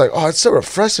amazing. I was like, oh, it's so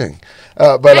refreshing.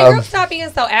 But Man, girls stop being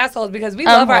so assholes because we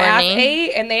I'm love our ass horny.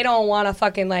 ate and they don't want to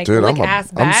fucking like dude, lick I'm ass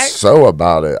I'm back. so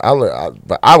about it. I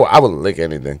would lick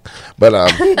anything, but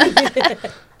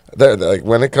like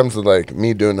when it comes to like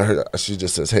me doing to her, she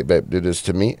just says, "Hey, babe, do this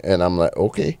to me," and I'm like,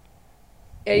 "Okay,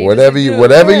 Yeah, you whatever just you do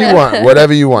it.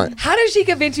 whatever you want." How did she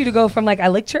convince you to go from like I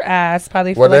licked your ass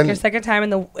probably for Well, like then- your second time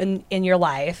in your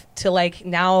life to like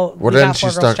now Well, we then got she 4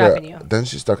 girls stuck strapping you?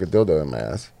 she stuck a dildo in my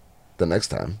ass. The next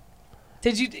time,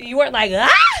 Did you weren't like ah?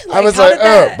 I was how like, did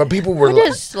that- but people were We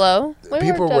like, did slow. We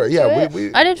people worked were- up yeah, to we-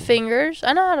 it. we- I did fingers.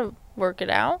 I know how to work it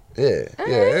out. yeah,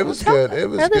 it was good. It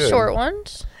was I had the good. short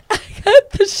ones.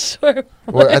 the short.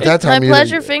 Well, at that My time,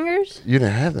 pleasure fingers. you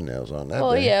didn't have the nails on that.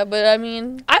 Well, day. yeah, but I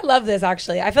mean, I love this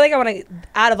actually. I feel like I want to.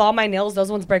 Out of all my nails,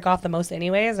 those ones break off the most,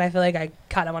 anyways. And I feel like I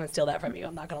kind of want to steal that from you.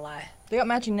 I'm not gonna lie. They got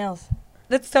matching nails.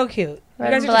 That's so cute. Red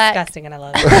You guys and are black. disgusting, and I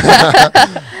love it.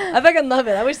 I fucking love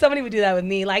it. I wish somebody would do that with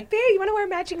me. Like, babe, you want to wear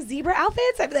matching zebra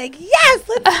outfits? I'd be like, yes,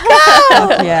 let's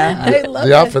go. Yeah. I love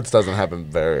The it. outfits doesn't happen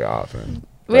very often.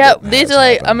 we but have it these has are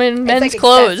like happened. I'm in men's like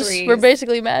clothes. accessories. We're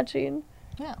basically matching.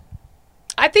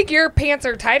 I think your pants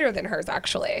are tighter than hers,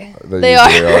 actually. They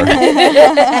usually are.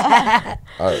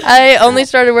 I only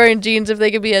started wearing jeans if they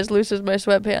could be as loose as my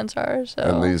sweatpants are. So.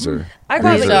 And these are. I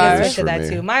probably these get are used loose to for that me.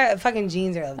 too. My fucking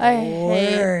jeans are the I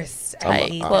hate worst.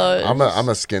 tight clothes. I'm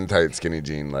a skin tight skinny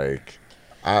jean like.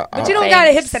 But you don't got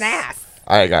a hips and ass.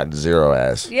 I got zero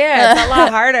ass. Yeah, it's a lot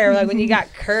harder. Like when you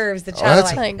got curves to try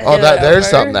to like. There's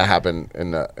something that happened in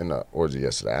the orgy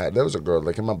yesterday. There was a girl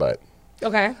licking my butt.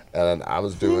 Okay. And I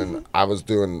was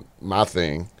doing my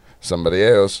thing, somebody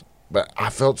else, but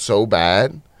I felt so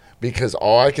bad because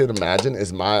all I could imagine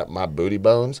is my booty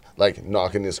bones like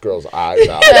knocking this girl's eyes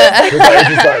out.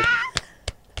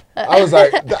 I was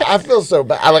like, I feel so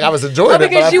bad. I was enjoying it.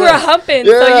 Because you were humping,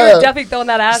 yeah. so you were definitely throwing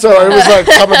that ass. So it was like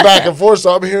coming back and forth.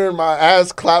 So I'm hearing my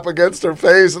ass clap against her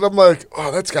face, and I'm like,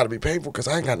 oh, that's got to be painful because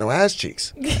I ain't got no ass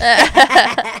cheeks.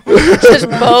 Just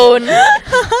bone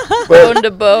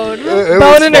to bone.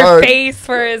 Bone in her face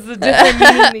for his different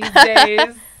meaning these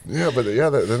days. Yeah, but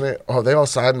then they all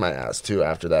signed my ass too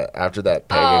after that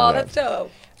pegging. Oh, that's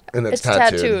dope. And it's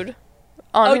tattooed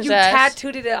on his ass.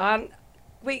 Tattooed it on.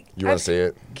 Wait, you want to see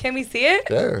it? Can we see it?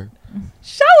 Yeah.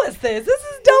 Show us this. This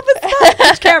is dope as fuck.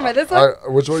 Which camera? This one?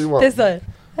 Which one you want? This one.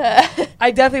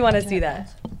 I definitely want to see that.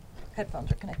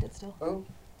 Headphones are connected still. Oh.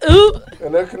 Ooh.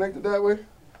 And they're connected that way?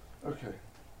 Okay.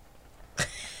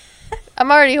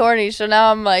 I'm already horny, so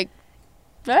now I'm like,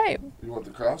 all right. You want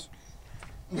the cross?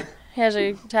 He has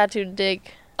a tattooed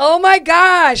dick. Oh my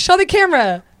gosh. Show the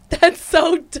camera. That's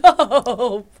so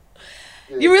dope.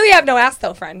 Yeah. You really have no ass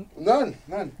though, friend. None.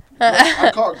 I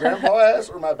call it grandpa ass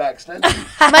or my back extension.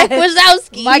 Mike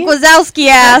Wazowski. Mike Wazowski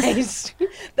ass. Nice.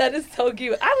 That is so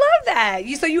cute. I love that.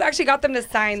 So you actually got them to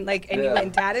sign and you went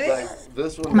and tatted it? Like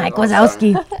this one. Mike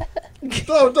Wazowski.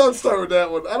 Don't start with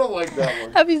that one. I don't like that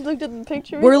one. Have you looked at the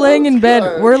picture? We're laying in bed.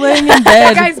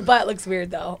 That guy's butt looks weird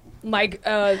though. Mike,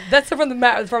 that's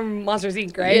from Monsters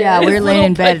Inc., right? Yeah, we were laying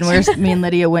in bed, and me and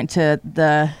Lydia went to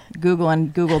the Google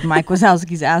and Googled Mike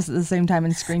Wazowski's ass at the same time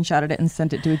and screenshotted it and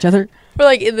sent it to each other. We're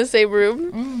like in the same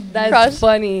room. That's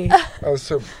funny.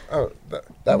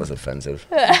 That was offensive.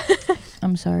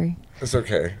 I'm sorry. It's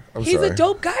okay. He's a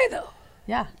dope guy though.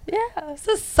 Yeah. It's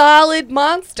a solid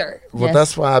monster. Well, Yes.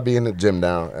 that's why I be in the gym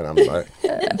now, and I'm like,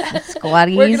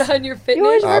 Squatties. Working on your You fitness.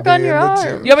 always work on your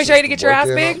arm. You want me to show you to get your ass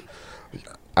big?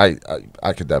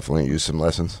 I could definitely use some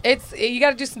lessons. You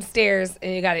got to do some stairs,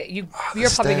 and you're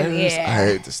pumping in the air. I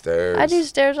hate the stairs. I do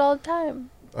stairs all the time.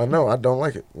 I know. I don't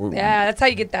like it. Yeah, that's how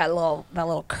you get that little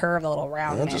curve, the little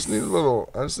round. I just need a little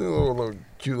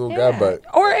cute little guy butt.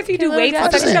 Or if you do Cute weights, little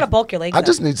and guy. stuff, you just gotta bulk your legs. I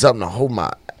just need something to hold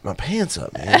my pants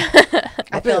up, man.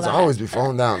 My feel pants that. always be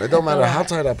falling down. It don't matter how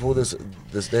tight I pull this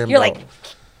damn You're belt. like,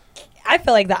 I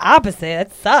feel like the opposite.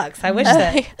 It sucks. I wish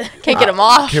that. Can't get them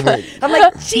off. Can we, I'm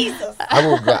like, Jesus.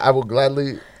 I will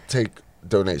gladly take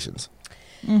donations.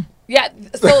 Yeah,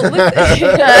 so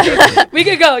listen, we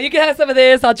could go. You can have some of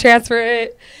this. I'll transfer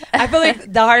it. I feel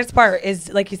like the hardest part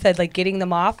is, like you said, like getting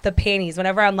them off. The panties.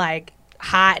 Whenever I'm like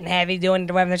hot and heavy doing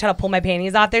it, whatever, they're trying to pull my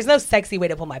panties off. There's no sexy way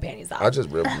to pull my panties I off. just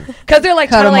rip them. Because they're like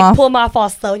Cut trying to 'em like off. pull them off all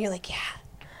slow, and you're like, yeah.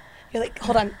 You're like,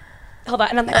 hold on.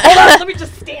 And I'm like, hold on, let me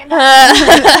just stand up.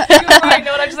 I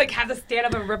know, and I just like have to stand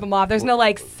up and rip them off. There's no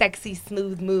like sexy,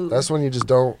 smooth move. That's when you just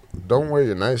don't wear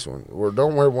your nice ones, or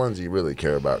don't wear ones you really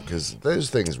care about, because those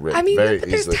things rip very but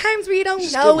there's easily. times where you don't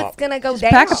Just know get 'em it's gonna go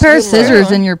down. Pack a pair of Just get 'em scissors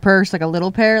off. in your purse, like a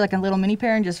little pair, like a little mini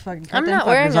pair, and just fucking cut I'm them not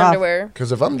wearing fuckers off. underwear.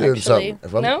 Because if I'm doing Actually. something,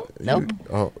 if I'm No?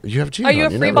 Nope. you have jeans. Are you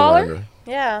on. a free never wear baller? underwear.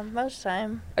 Yeah, most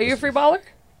time. Are you a free baller?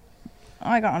 Oh,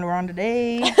 I got underwear on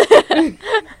today.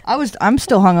 I'm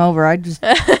still hungover.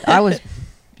 I was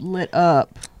lit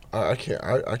up. I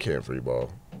can't free ball.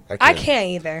 I can't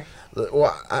either.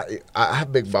 Well, I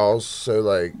have big balls, so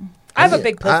like I have a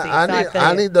big pussy. I so I need feel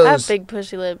I you. need I have those. big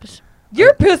pussy lips.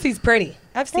 Your pussy's pretty.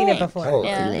 I've seen it Thanks. before. Oh,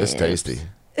 Yeah. it's tasty.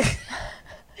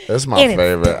 That's my And it's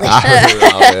favorite. I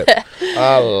love it.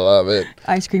 I love it.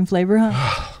 Ice cream flavor,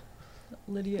 huh?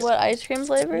 Lydia. What ice cream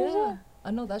flavor is Yeah. it? I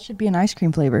know that should be an ice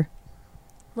cream flavor.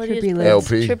 Lydia's Trippy pussy.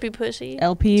 LP. Trippy pussy.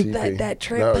 LP. TP. that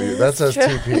trip No, is that says true.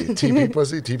 TP. TP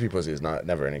pussy. TP pussy is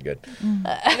never any good.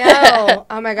 No.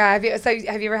 Oh my god. Have you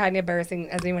ever had has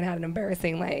anyone had an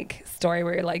embarrassing like story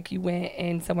where like you went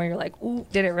in somewhere you're like, ooh,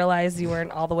 didn't realize you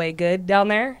weren't all the way good down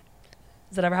there?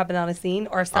 Has that ever happened on a scene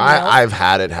or something else? I've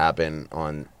had it happen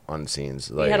on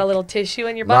scenes. Like You had a little tissue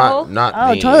in your not butthole? not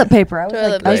Oh, me. toilet paper. I was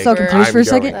Toilet like, I was so paper. confused for a I'm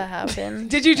second. That happened.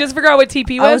 Did you just figure out what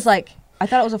TP was? I was like, I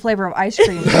thought it was a flavor of ice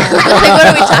cream. Like, what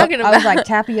are we talking about? I was like,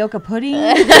 tapioca pudding.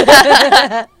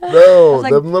 No,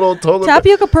 like, them little toilet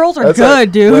Tapioca pearls are That's good,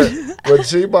 like- dude. when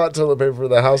she bought toilet paper for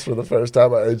the house for the first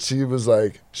time, and she was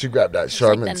like, she grabbed that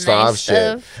Charmin the Sauve nice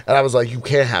shit, stuff. and I was like, you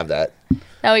can't have that.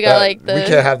 Now we got like the we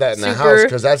can't have that in the super house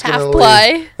because that's half gonna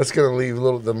ply. leave. That's gonna leave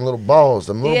them little balls.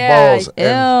 And Ew.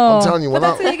 I'm telling you, But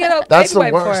that's what you get a that's the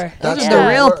baby wipe worst. for. That's Yeah. the The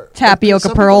real worst. tapioca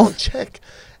Some people pearl. don't check,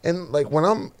 and like when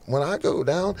I go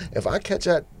down, if I catch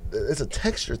that, it's a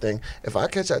texture thing. If I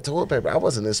catch that toilet paper, I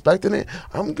wasn't expecting it.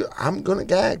 I'm gonna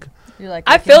gag. You're like,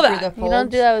 I feel looking through that. the You don't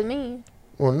do folds. that with me.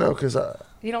 Well, no, because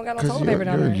You don't got no toilet paper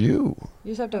down you're there. you.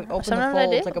 You just have to open Sometimes the I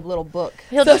folds do. like a little book.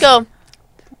 He'll just go.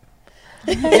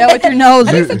 Yeah, with your nose.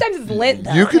 I think sometimes it's lint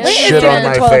though. You could Lint is shit different on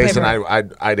than my toilet face, paper.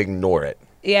 and I'd ignore it.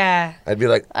 Yeah. I'd be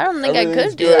like, I don't think I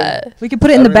Everything's could do good. that. We could put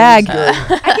it in the bag. Everything's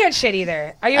good. I can't shit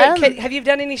either. Are you? Have you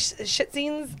done any shit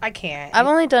scenes? I can't. I've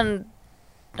only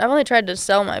tried to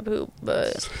sell my poop,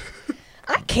 but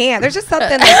I can't. There's just something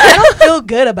like I don't feel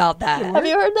good about that. have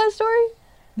you heard that story?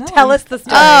 No. Tell us the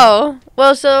story. Oh,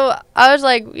 well, so I was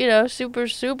like, super,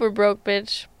 super broke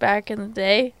bitch back in the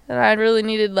day, and I really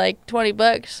needed like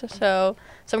 $20. So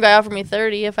some guy offered me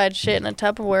 30 if I'd shit in a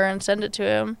Tupperware and send it to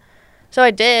him. So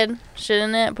I did. Shit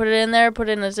in it, put it in there, put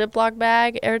it in a Ziploc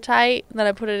bag, airtight. Then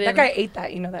I put it in. That guy ate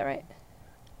that. You know that, right?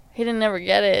 He didn't never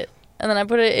get it. And then I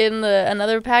put it in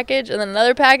another package, and then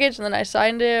another package, and then I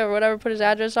signed it or whatever, put his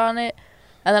address on it.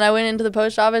 And then I went into the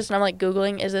post office, and I'm like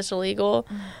Googling, is this illegal?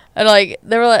 And like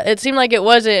they were, like, it seemed like it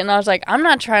wasn't, and I was like, I'm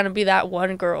not trying to be that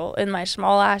one girl in my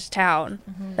small ass town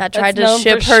that tried to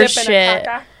ship her shit.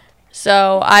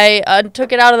 So I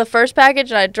took it out of the first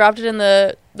package and I dropped it in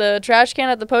the trash can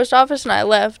at the post office, and I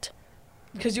left.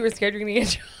 Because you were scared you're gonna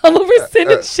get in trouble for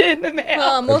sending shit in the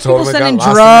mail. Most totally people sending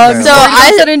got lost in the drugs. mail. So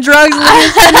I sending drugs and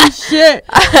then sending shit.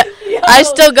 I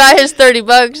still got his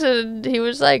 $30, and he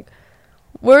was like,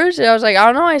 "Where is it?" I was like, "I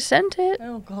don't know. I sent it."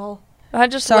 Alcohol. I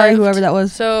just Sorry, left. whoever that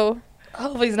was. So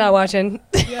Hopefully he's not watching.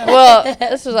 well,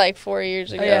 this was like 4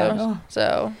 years ago. Yeah.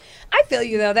 So I feel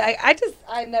you though. That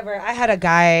I had a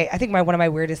guy. I think one of my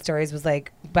weirdest stories was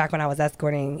like back when I was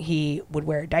escorting. He would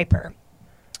wear a diaper.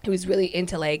 He was really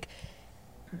into like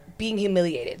being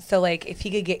humiliated. So like if he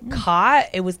could get caught,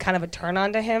 it was kind of a turn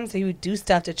on to him. So he would do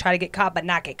stuff to try to get caught, but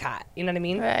not get caught. You know what I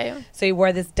mean? right. So he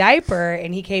wore this diaper,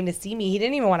 and he came to see me. He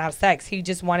didn't even want to have sex. He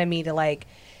just wanted me to like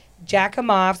jack him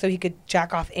off so he could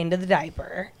jack off into the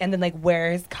diaper and then like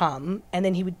wear his cum, and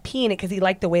then he would pee in it because he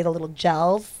liked the way the little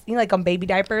gels, like on baby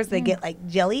diapers, they get like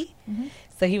jelly.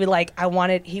 So he would like,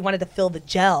 he wanted to feel the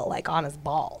gel like on his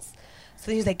balls.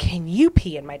 So he was like, "Can you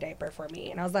pee in my diaper for me?"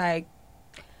 And I was like,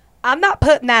 "I'm not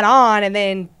putting that on and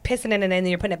then pissing in it and then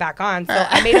you're putting it back on." So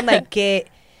I made him like get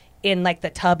in like the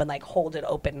tub and like hold it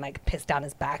open and like piss down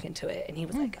his back into it. And he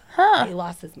was like, he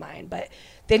lost his mind. But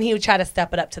then he would try to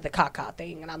step it up to the caca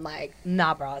thing. And I'm like,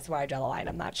 "Nah, bro, that's where I draw the line.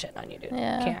 I'm not shitting on you, dude.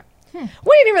 Yeah. Can't."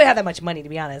 We didn't really have that much money, to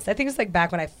be honest. I think it was like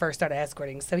back when I first started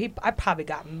escorting. So I probably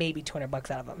got maybe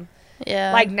 $200 out of him.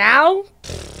 Yeah. Like now,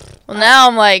 well, now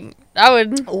I'm like, I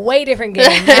would. way different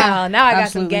game. Now I got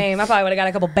some Absolutely. game. I probably would have got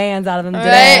a couple bands out of him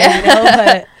today. Right. You know?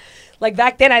 But like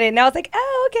back then, I didn't know. I was like,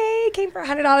 "Oh, okay, it came for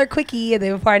 $100 quickie," and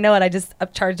then before I know it, I just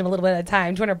upcharged him a little bit at a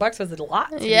time. $200 was a lot.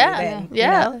 To me Yeah. then, you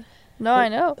Yeah. know? No, I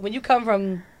know. When you come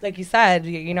from, like you said,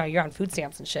 you're on food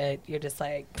stamps and shit. You're just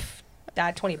like,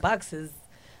 that $20 is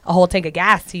a whole tank of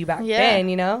gas to you back Yeah. then.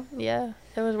 You know, Yeah.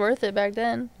 It was worth it back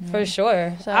then. for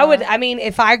sure. So- I mean,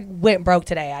 if I went broke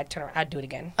today, I'd do it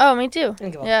again. Oh, me too. I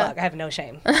don't give a Yeah. fuck. I have no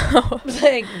shame. But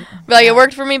like, like, it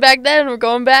worked for me back then. We're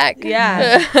going back.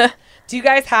 Yeah. Do you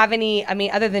guys have any, I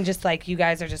mean, other than just like you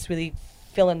guys are just really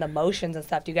feeling the motions and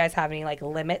stuff, do you guys have any like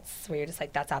limits where you're just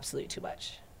like, that's absolutely too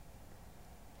much?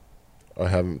 I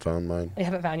haven't found mine. You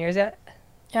haven't found yours yet?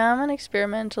 Yeah, I'm an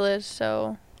experimentalist,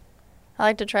 so I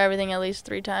like to try everything at least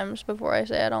 3 times before I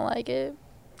say I don't like it.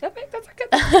 Okay, that's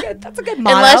a good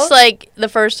motto. Unless, like, the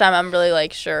first time I'm really,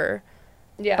 like, sure.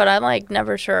 yeah. But I'm, like,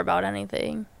 never sure about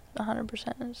anything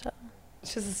 100%.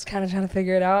 So just kind of trying to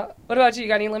figure it out. What about you? You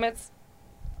got any limits?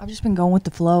 I've just been going with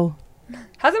the flow.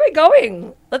 How's it been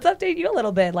going? Let's update you a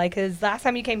little bit. Like, cause last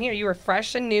time you came here, you were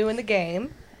fresh and new in the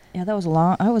game. Yeah, that was a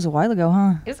while ago,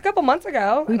 huh? It was a couple months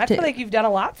ago, and I feel ta- like you've done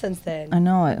a lot since then. I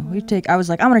know it. I was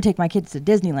like, I'm gonna take my kids to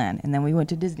Disneyland, and then we went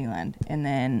to Disneyland, and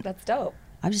then That's dope.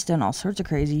 I've just done all sorts of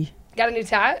crazy. Got a new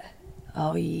tat?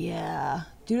 Oh yeah,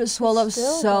 dude, it swelled up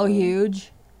Still so going.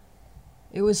 huge.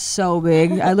 It was so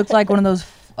big. I looked like one of those,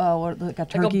 like a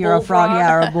turkey or a frog, bullfrog?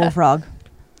 yeah, or a bullfrog.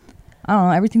 I don't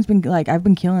know. Everything's been like I've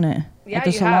been killing it Yeah, at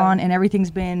the you salon, have. and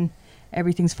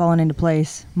everything's fallen into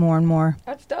place more and more.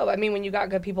 That's dope. I mean, when you got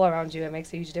good people around you, it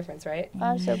makes a huge difference, right?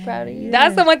 I'm so proud of you.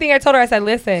 That's the one thing I told her. I said,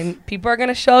 listen, people are going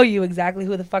to show you exactly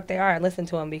who the fuck they are and listen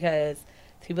to them, because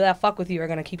people that fuck with you are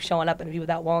going to keep showing up, and the people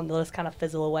that won't, they'll just kind of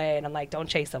fizzle away. And I'm like, don't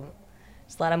chase them.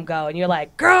 just let them go. And you're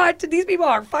like, girl, these people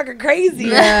are fucking crazy.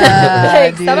 Yeah,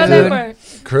 like, some of them are.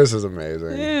 Chris is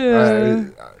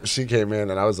amazing. She came in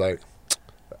and I was like,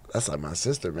 that's like my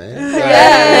sister, man.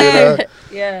 Yeah.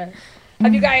 Yeah.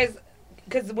 Have you guys,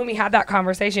 because when we had that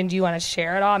conversation, do you want to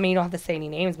share it all? I mean, you don't have to say any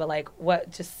names, but like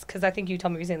what, just because I think you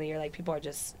told me recently, you're like, people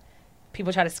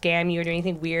try to scam you or do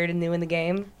anything weird and new in the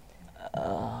game?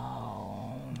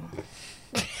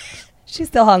 She's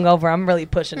still hungover. I'm really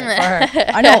pushing it for her.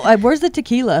 I know. Where's the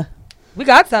tequila? We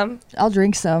got some. I'll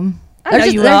drink some. I know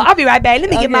you will. I'll be right back. Let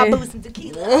me get my Okay. booze some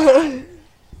tequila.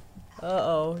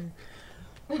 Uh-oh.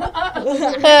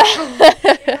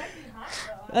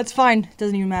 That's fine.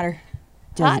 Doesn't even matter.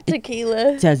 Hot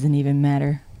tequila. Doesn't even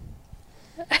matter.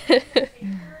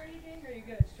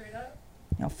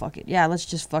 No, fuck it. Yeah, let's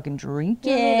just fucking drink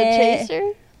You need a it.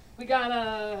 chaser? We got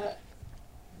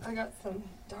I got some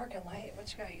dark and light.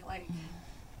 What you got? You like?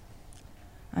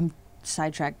 I'm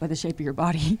sidetracked by the shape of your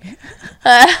body.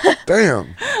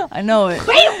 Damn. I know it.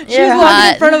 She You're was walking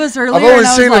hot. in front of us earlier. I've only and I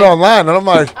was seen like, it online, and I'm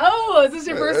like, Oh, is this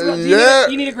your first one? yeah.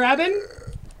 You need a grabbing?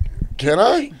 can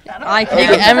I? I You-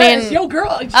 can't. I mean, Yo,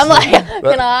 girl. I'm like,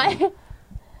 can I?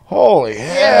 Holy You're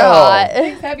hell. hot.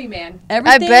 It's heavy, man.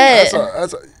 Everything, bet.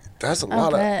 That's a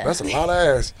lot of bet. that's a lot of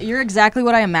ass. You're exactly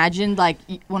what I imagined, like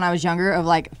when I was younger, of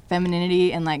like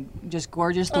femininity and like just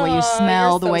gorgeous. The way you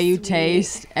smell, you're the so way you sweet.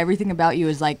 taste, everything about you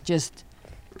is like just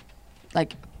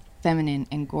like feminine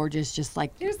and gorgeous. Just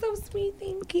like You're so sweet.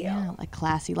 Thank you. yeah, like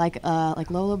classy, like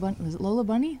Lola Bunny. Was it Lola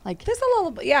Bunny? Like There's a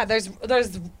little. Yeah. There's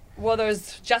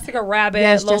Jessica Rabbit.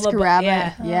 yes, Lola Jessica Bu- Rabbit.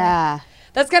 Yeah. Yeah.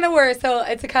 That's kind of where. So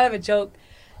it's a kind of a joke.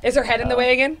 Is her head in the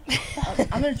way again?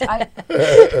 I'm gonna try.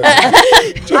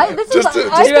 This is Just to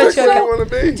I feel pick where so- you want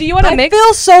to be. Do you want to I mix?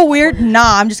 feel so weird.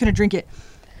 Nah, I'm just gonna drink it.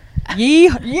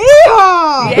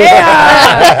 Yeehaw!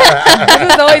 Yeah.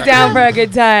 This is always down for a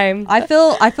good time. I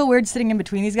feel weird sitting in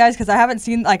between these guys because I haven't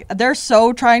seen like they're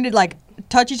so trying to like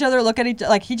touch each other, look at each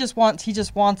like he just wants.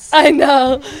 I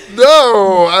know.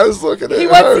 No, I was looking at He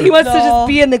her. wants to No. just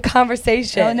be in the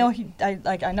conversation. I know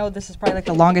I know this is probably like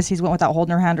the longest he's went without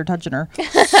holding her hand or touching her.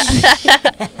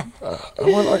 I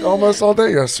went like almost all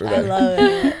day yesterday. I love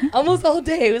it. Almost all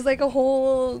day. It was like a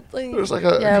whole It like. was like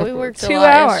a Yeah, we worked 2 a lot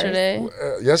hours. yesterday.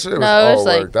 yesterday was No, it all was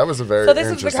like- work. That was a very So this is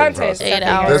the interesting content. process. 8 stuff you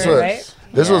hours. guys This did, was right?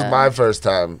 this was Yeah. my first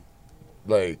time,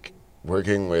 like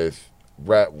working with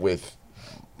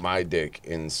my dick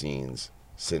in scenes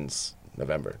since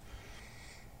November.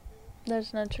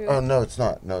 That's not true. Oh no, it's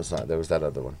not. No, it's not. There was that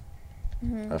other one.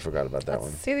 I forgot about that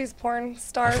one. See these porn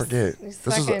stars. forget. These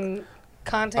This is a- fucking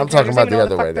content. I'm talking creators about don't the even know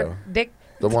other what the way, fuck their Dick.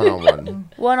 The one-on-one.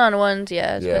 One-on-ones,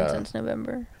 yeah, it's Yeah. been since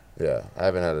November. Yeah, I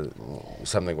haven't had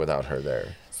something without her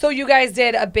there. So you guys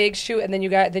did a big shoot, and then you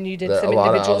did A some lot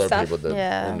of individual other stuff. people did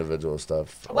Yeah. individual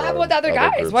stuff. What or happened with the other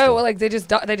guys? group What, stuff. like they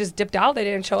just dipped out? They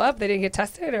didn't show up? They didn't get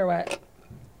tested or what?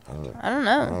 I don't I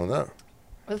know. don't know.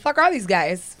 Where the fuck are these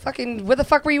guys? Fucking, where the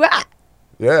fuck were you at?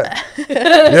 Yeah.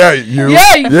 Yeah, you.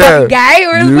 Yeah, you fucking guy.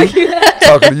 Where the You. fuck you at?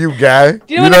 Talking to you, guy. Do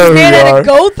you know what this who man you had are. to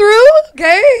go through?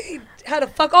 Okay, he had to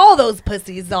fuck all those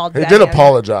pussies all day. He did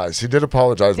apologize. He did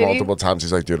apologize Did he? multiple times.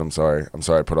 He's like, dude, I'm sorry. I'm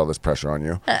sorry I put all this pressure on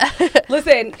you.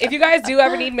 Listen, if you guys do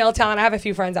ever need male talent, I have a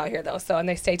few friends out here though, so and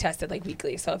they stay tested like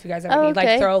weekly. So if you guys ever Oh, need like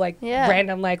okay. throw like Yeah.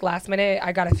 random like last minute,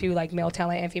 I got a few like male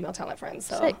talent and female talent friends.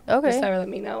 So Sick. Okay. just ever let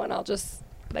me know and I'll just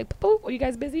like, boop, are you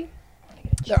guys busy?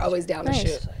 They're always down Nice. to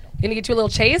shoot. You gonna get you a little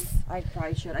chase? I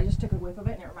probably should. I just took a whiff of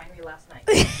it and it reminded me last night.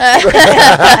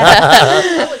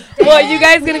 Well, you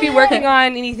guys gonna be working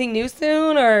on anything new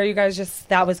soon, or you guys just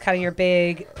that was kind of your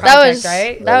big project, That was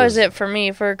right? that was it for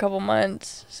me for a couple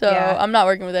months. So Yeah. I'm not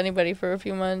working with anybody for a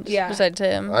few months. Yeah. Besides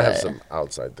him. I have but- some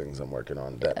outside things I'm working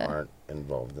on that aren't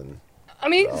involved in. I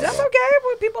mean, that's okay.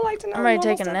 But people like to know. I'm ready to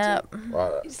normal take a stuff, too.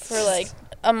 nap for like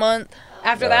a month.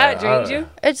 After that, it drained you.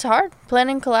 It's hard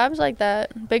planning collabs like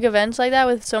that, big events like that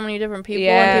with so many different people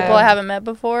Yeah. and people I haven't met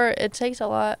before. It takes a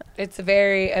lot. It's a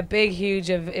big, huge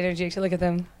of energy. So look at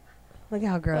them. Look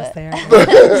how gross What? they are.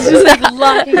 Just like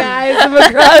locking eyes from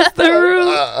across the room.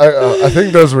 I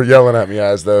think those were yelling at me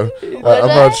as though. I'm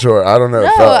not sure. I don't know. No,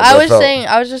 It felt- I that was felt- saying,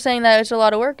 I was just saying that it's a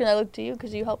lot of work, and I looked to you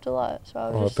because you helped a lot. So I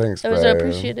was Oh, just, thanks, it was babe. an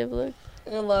appreciative look.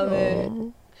 I love it.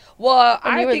 Well,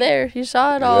 And I you were think there, you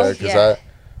saw it all. Yeah,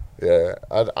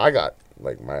 because I got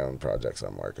like my own projects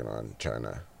I'm working on, trying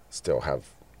to still have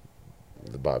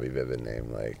the Bobby Vivid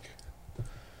name, like.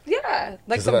 yeah,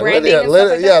 like 'cause some branding and stuff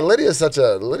like yeah, that. Lydia's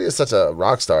such a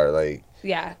rock star, like.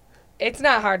 Yeah, it's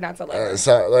not hard not to love her.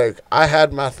 So like I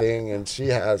had my thing and she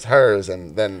has hers,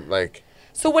 and then like.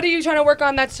 So what are you trying to work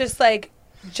on? That's just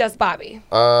Bobby.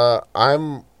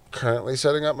 I'm currently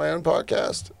setting up my own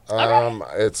podcast.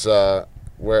 It's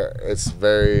where it's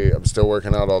very. I'm still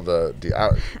working out all the.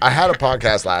 I had a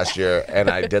podcast last year, and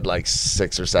I did like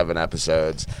 6 or 7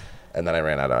 episodes, and then I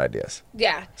ran out of ideas.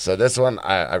 Yeah. So this one,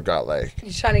 I've got like.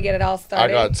 You're trying to get it all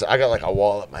started. I got like a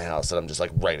wall at my house that I'm just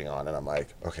like writing on, and I'm like,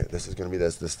 okay, this is gonna be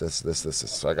this.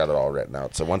 So I got it all written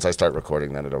out. So once I start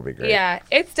recording, then it'll be great. Yeah,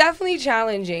 it's definitely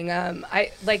challenging.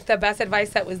 I like the best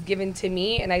advice that was given to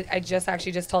me, and I just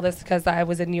told this because I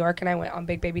was in New York and I went on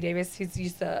Big Baby Davis.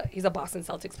 He's a Boston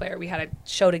Celtics player. We had a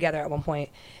show together at one point.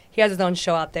 He has his own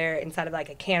show out there inside of like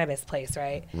a cannabis place,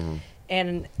 right? Mm-hmm.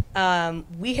 And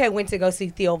we had went to go see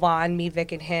Theo Von, me,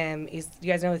 Vic, and him. You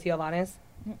guys know who Theo Von is?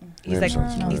 He's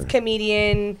he's a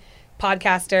comedian,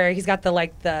 podcaster. He's got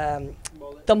the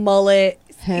mullet.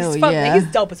 Hell He's yeah. He's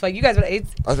dope as fuck. You guys, I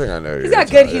think I know. he's got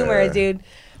good humor, dude.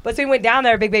 But so we went down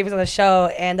there. Big Baby was on the show,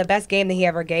 and the best game that he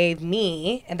ever gave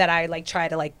me, and that I like try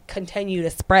to like continue to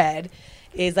spread,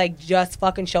 is like just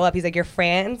fucking show up. He's like, your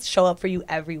fans show up for you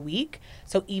every week,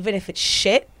 so even if it's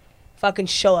shit, fucking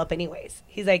show up anyways.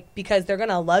 He's like, because they're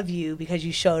gonna love you because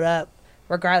you showed up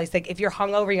regardless. Like if you're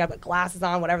hungover, you got glasses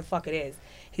on, whatever the fuck it is.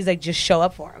 He's like, just show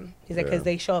up for them. He's like, because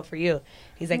they show up for you.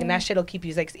 He's like, and that shit'll keep you.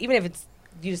 He's like, even if it's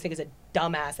you just think it's a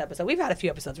dumbass episode. We've had a few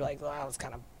episodes where like, well, that was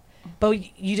kind of,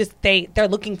 but you just they're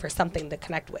looking for something to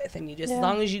connect with, and you just as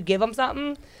long as you give them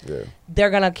something, they're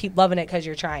gonna keep loving it because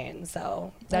you're trying.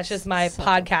 So that's just my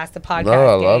podcast. The podcast. No,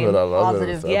 I love game. it. I love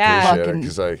Positive. it. I Yeah. appreciate it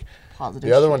because like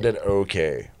the other one did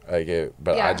okay. Like it,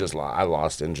 but I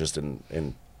lost interest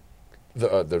in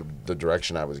the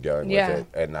direction I was going with it,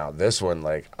 and now this one,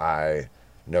 like I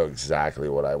know exactly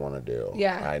what I want to do.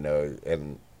 Yeah, I know,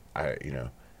 and I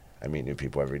meet new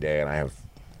people every day, and I have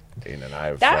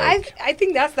I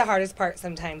think that's the hardest part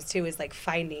sometimes too, is like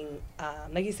finding,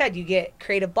 like you said, you get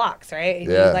creative blocks, right? And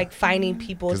you like finding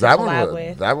people to collab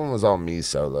with. That one was all me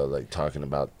solo, like talking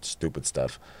about stupid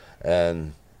stuff,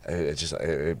 and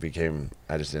it became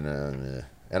I just didn't.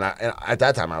 And at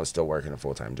that time I was still working a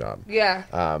full-time job. Yeah.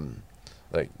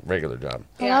 Like regular job.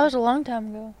 Well, that was a long time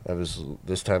ago. That was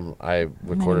this time I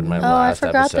recorded my last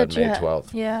episode May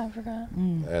 12th. Yeah, I forgot.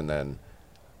 And then,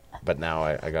 but now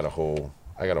I got a whole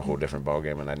different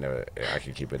ballgame, and I know I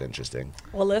can keep it interesting.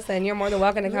 Well, listen, you're more than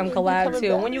welcome to come collab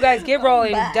too. When you guys get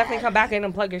rolling, definitely come back in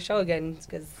and plug your show again,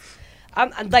 because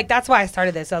I'm like, that's why I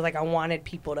started this. So I was like, I wanted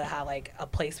people to have like a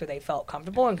place where they felt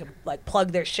comfortable and could like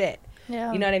plug their shit.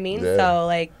 Yeah. You know what I mean? Yeah. So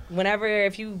like, whenever,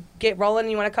 if you get rolling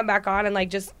and you want to come back on and like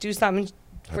just do something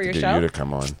for your show. You to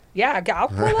come on. Yeah, I'll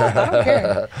pull up. I don't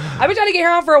care. I've been trying to get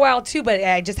her on for a while too, but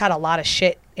I just had a lot of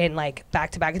shit in like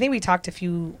back to back. I think we talked a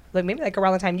few, like maybe like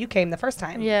around the time you came the first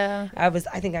time. Yeah. I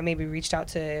think I maybe reached out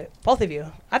to both of you.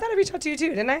 I thought I reached out to you too,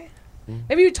 didn't I?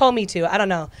 Maybe you told me to. I don't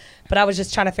know. But I was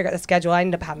just trying to figure out the schedule. I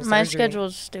ended up having surgery. My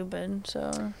schedule's stupid,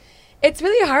 so. It's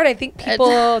really hard. I think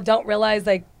people don't realize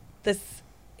like this.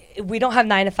 We don't have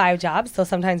 9-to-5 jobs, so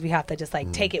sometimes we have to just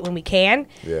like take it when we can.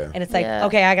 Yeah. And it's like,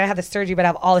 okay, I gotta have the surgery, but I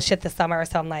have all the shit this summer,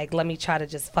 so I'm like, let me try to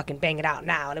just fucking bang it out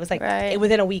now. And it was like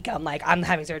within a week, I'm like, I'm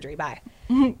having surgery, bye.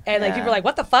 And like people are like,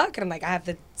 what the fuck? And I'm like, I have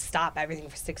to stop everything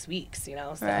for 6 weeks, you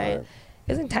know. So it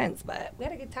was intense, but we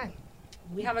had a good time.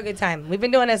 We have a good time. We've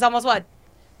been doing this almost what?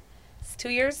 It's 2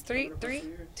 years, three,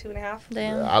 2.5.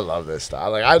 Damn. Yeah, I love this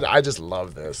stuff. Like I just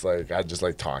love this. Like I just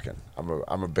like talking.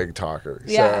 I'm a big talker.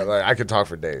 Yeah. So like I could talk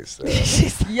for days.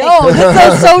 Yo,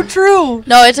 that's so true.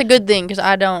 No, it's a good thing because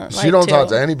I don't. She don't talk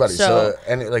to anybody. So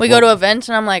we go to events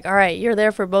and I'm like, all right, you're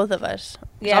there for both of us.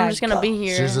 Yeah, I'm just gonna be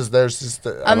here. She's just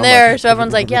there. I'm there, so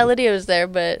everyone's like, yeah, Lydia was there,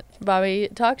 but Bobby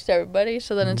talks to everybody.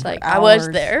 So then it's like, I was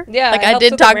there. Yeah, like I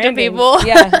did talk to people.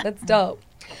 Yeah, that's dope.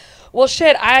 Well,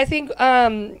 shit, I think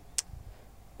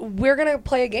we're gonna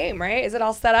play a game, right? Is it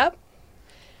all set up?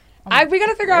 We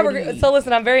gotta figure out. So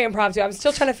listen, I'm very impromptu. I'm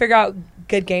still trying to figure out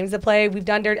good games to play. We've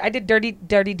done I did dirty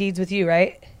deeds with you,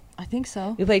 right? I think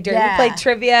so. We played dirty. Yeah. We played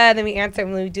trivia, and then we answer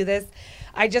when we do this.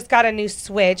 I just got a new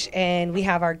Switch, and we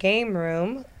have our game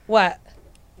room. What?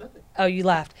 Nothing. Oh, you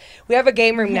left. We have a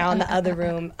game room now in the other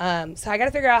room. So I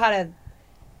gotta figure out how to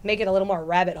make it a little more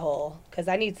rabbit hole, because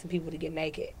I need some people to get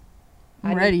naked.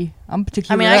 I'm ready. I'm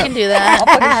tequila. I mean, I can do that. I'll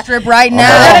fucking strip right now.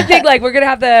 I gotta think like we're gonna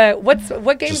have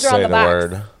what games just are on the box?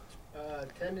 Word.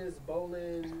 Tennis,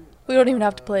 bowling. We don't even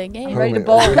have to play a game. I'm ready to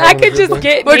bowl. I could just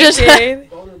get naked.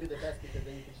 Bowling would be the best because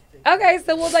then you can just take. Okay,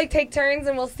 so we'll like take turns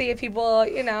and we'll see if people,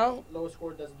 you know. Lowest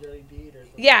score does dirty deed or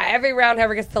something. Yeah, every round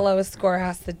whoever gets the lowest score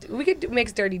has to. We could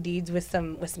mix dirty deeds with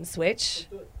some Switch.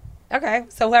 Okay,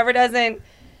 so whoever gets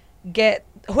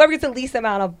the least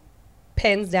amount of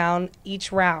pins down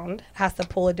each round has to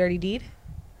pull a dirty deed.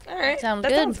 All right, sounds that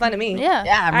good. Sounds fun to me. Yeah, I'm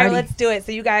all right, ready. let's do it.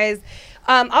 So you guys,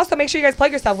 Also, make sure you guys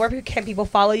plug yourself. Where can people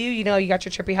follow you? You know, you got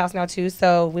your Trippy House now, too.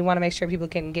 So we want to make sure people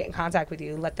can get in contact with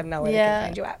you. Let them know where they can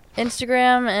find you at.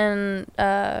 Instagram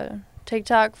and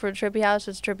TikTok for Trippy House.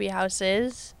 It's Trippy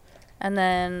Houses. And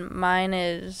then mine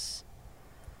is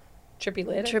Trippy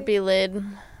Lid. Trippy Lid.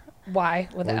 Y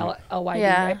with the L-Y-D,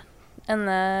 Yeah. right? And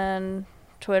then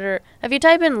Twitter. If you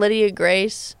type in Lydia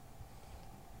Grace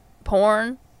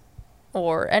porn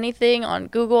or anything on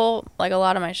Google, like a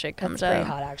lot of my shit comes That's pretty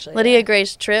up. hot, actually. Lydia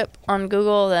Grace Trip on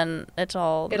Google, then it'll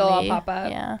all pop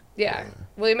up. Yeah. Yeah.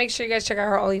 Well, make sure you guys check out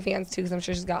her OnlyFans, too, because I'm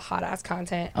sure she's got hot-ass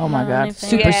content. Oh my God, OnlyFans.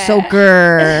 super Yeah.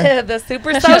 soaker. The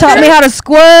super She soaker. taught me how to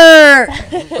squirt.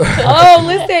 Oh,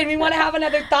 listen, we want to have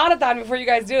another thought-a-thon before you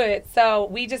guys do it. So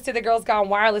we just did the Girls Gone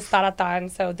Wireless thought-a-thon.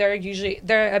 So they're a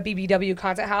BBW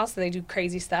content house, so they do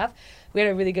crazy stuff. We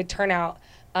had a really good turnout.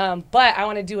 But I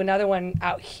want to do another one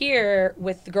out here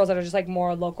with the girls that are just like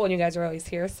more local, and you guys are always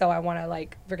here. So I want to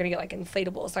we're gonna get like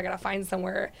inflatables. So I gotta find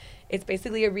somewhere. It's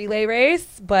basically a relay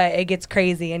race, but it gets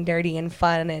crazy and dirty and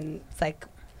fun, and it's like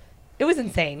it was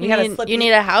insane. We had a slip. You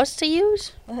need a house to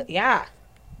use? Yeah.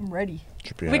 I'm ready.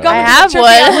 We go I with have the trippy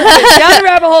one. house. Down the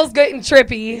rabbit hole's good and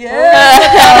trippy.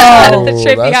 Yeah. At the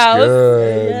trippy that's house.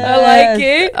 good. I like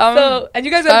it. Um, So, and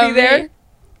you guys will be me. there.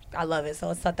 I love it. So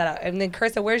let's set that out. And then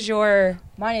Carissa, where's your?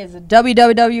 Mine is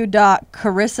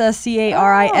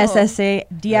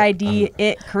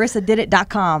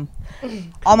www.carissadidit.com.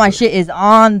 All my shit is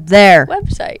on there.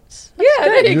 Websites. Yeah,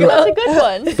 there you go. That's a good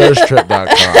one.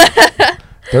 Thirsttrip.com.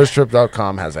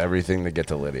 Thirsttrip.com has everything to get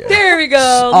to Lydia. There we go.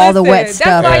 All the wet That's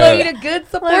stuff. why Yeah. you need a good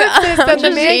support I'm system. The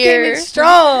just man came here. in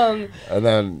strong. And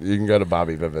then you can go to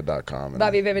BobbyVivid.com.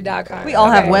 BobbyVivid.com. We all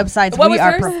have Okay. websites. What We was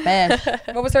are hers? professional.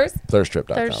 What was hers?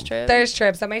 Thirsttrip.com. Thirst Trip. Thirst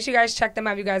Trip. So make sure you guys check them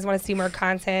out if you guys want to see more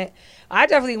content. I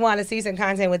definitely want to see some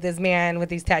content with this man with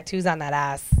these tattoos on that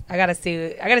ass. I gotta see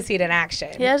it in action.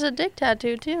 He has a dick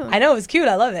tattoo too. I know, it was cute.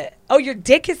 I love it. Oh, your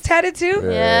dick is tatted too?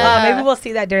 Yeah. Maybe we'll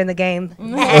see that during the game.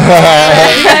 You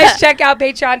guys check out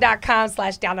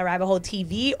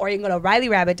patreon.com/downtherabbithole.tv, or you can go to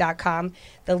RileyRabbit.com.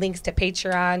 The links to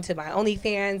Patreon, to my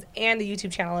OnlyFans, and the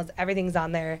YouTube channel, everything's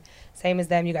on there. Same as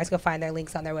them. You guys go find their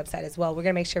links on their website as well. We're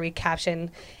going to make sure we caption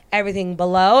everything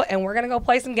below, and we're going to go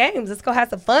play some games. Let's go have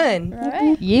some fun. All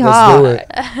right. Yeehaw. Let's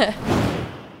do it.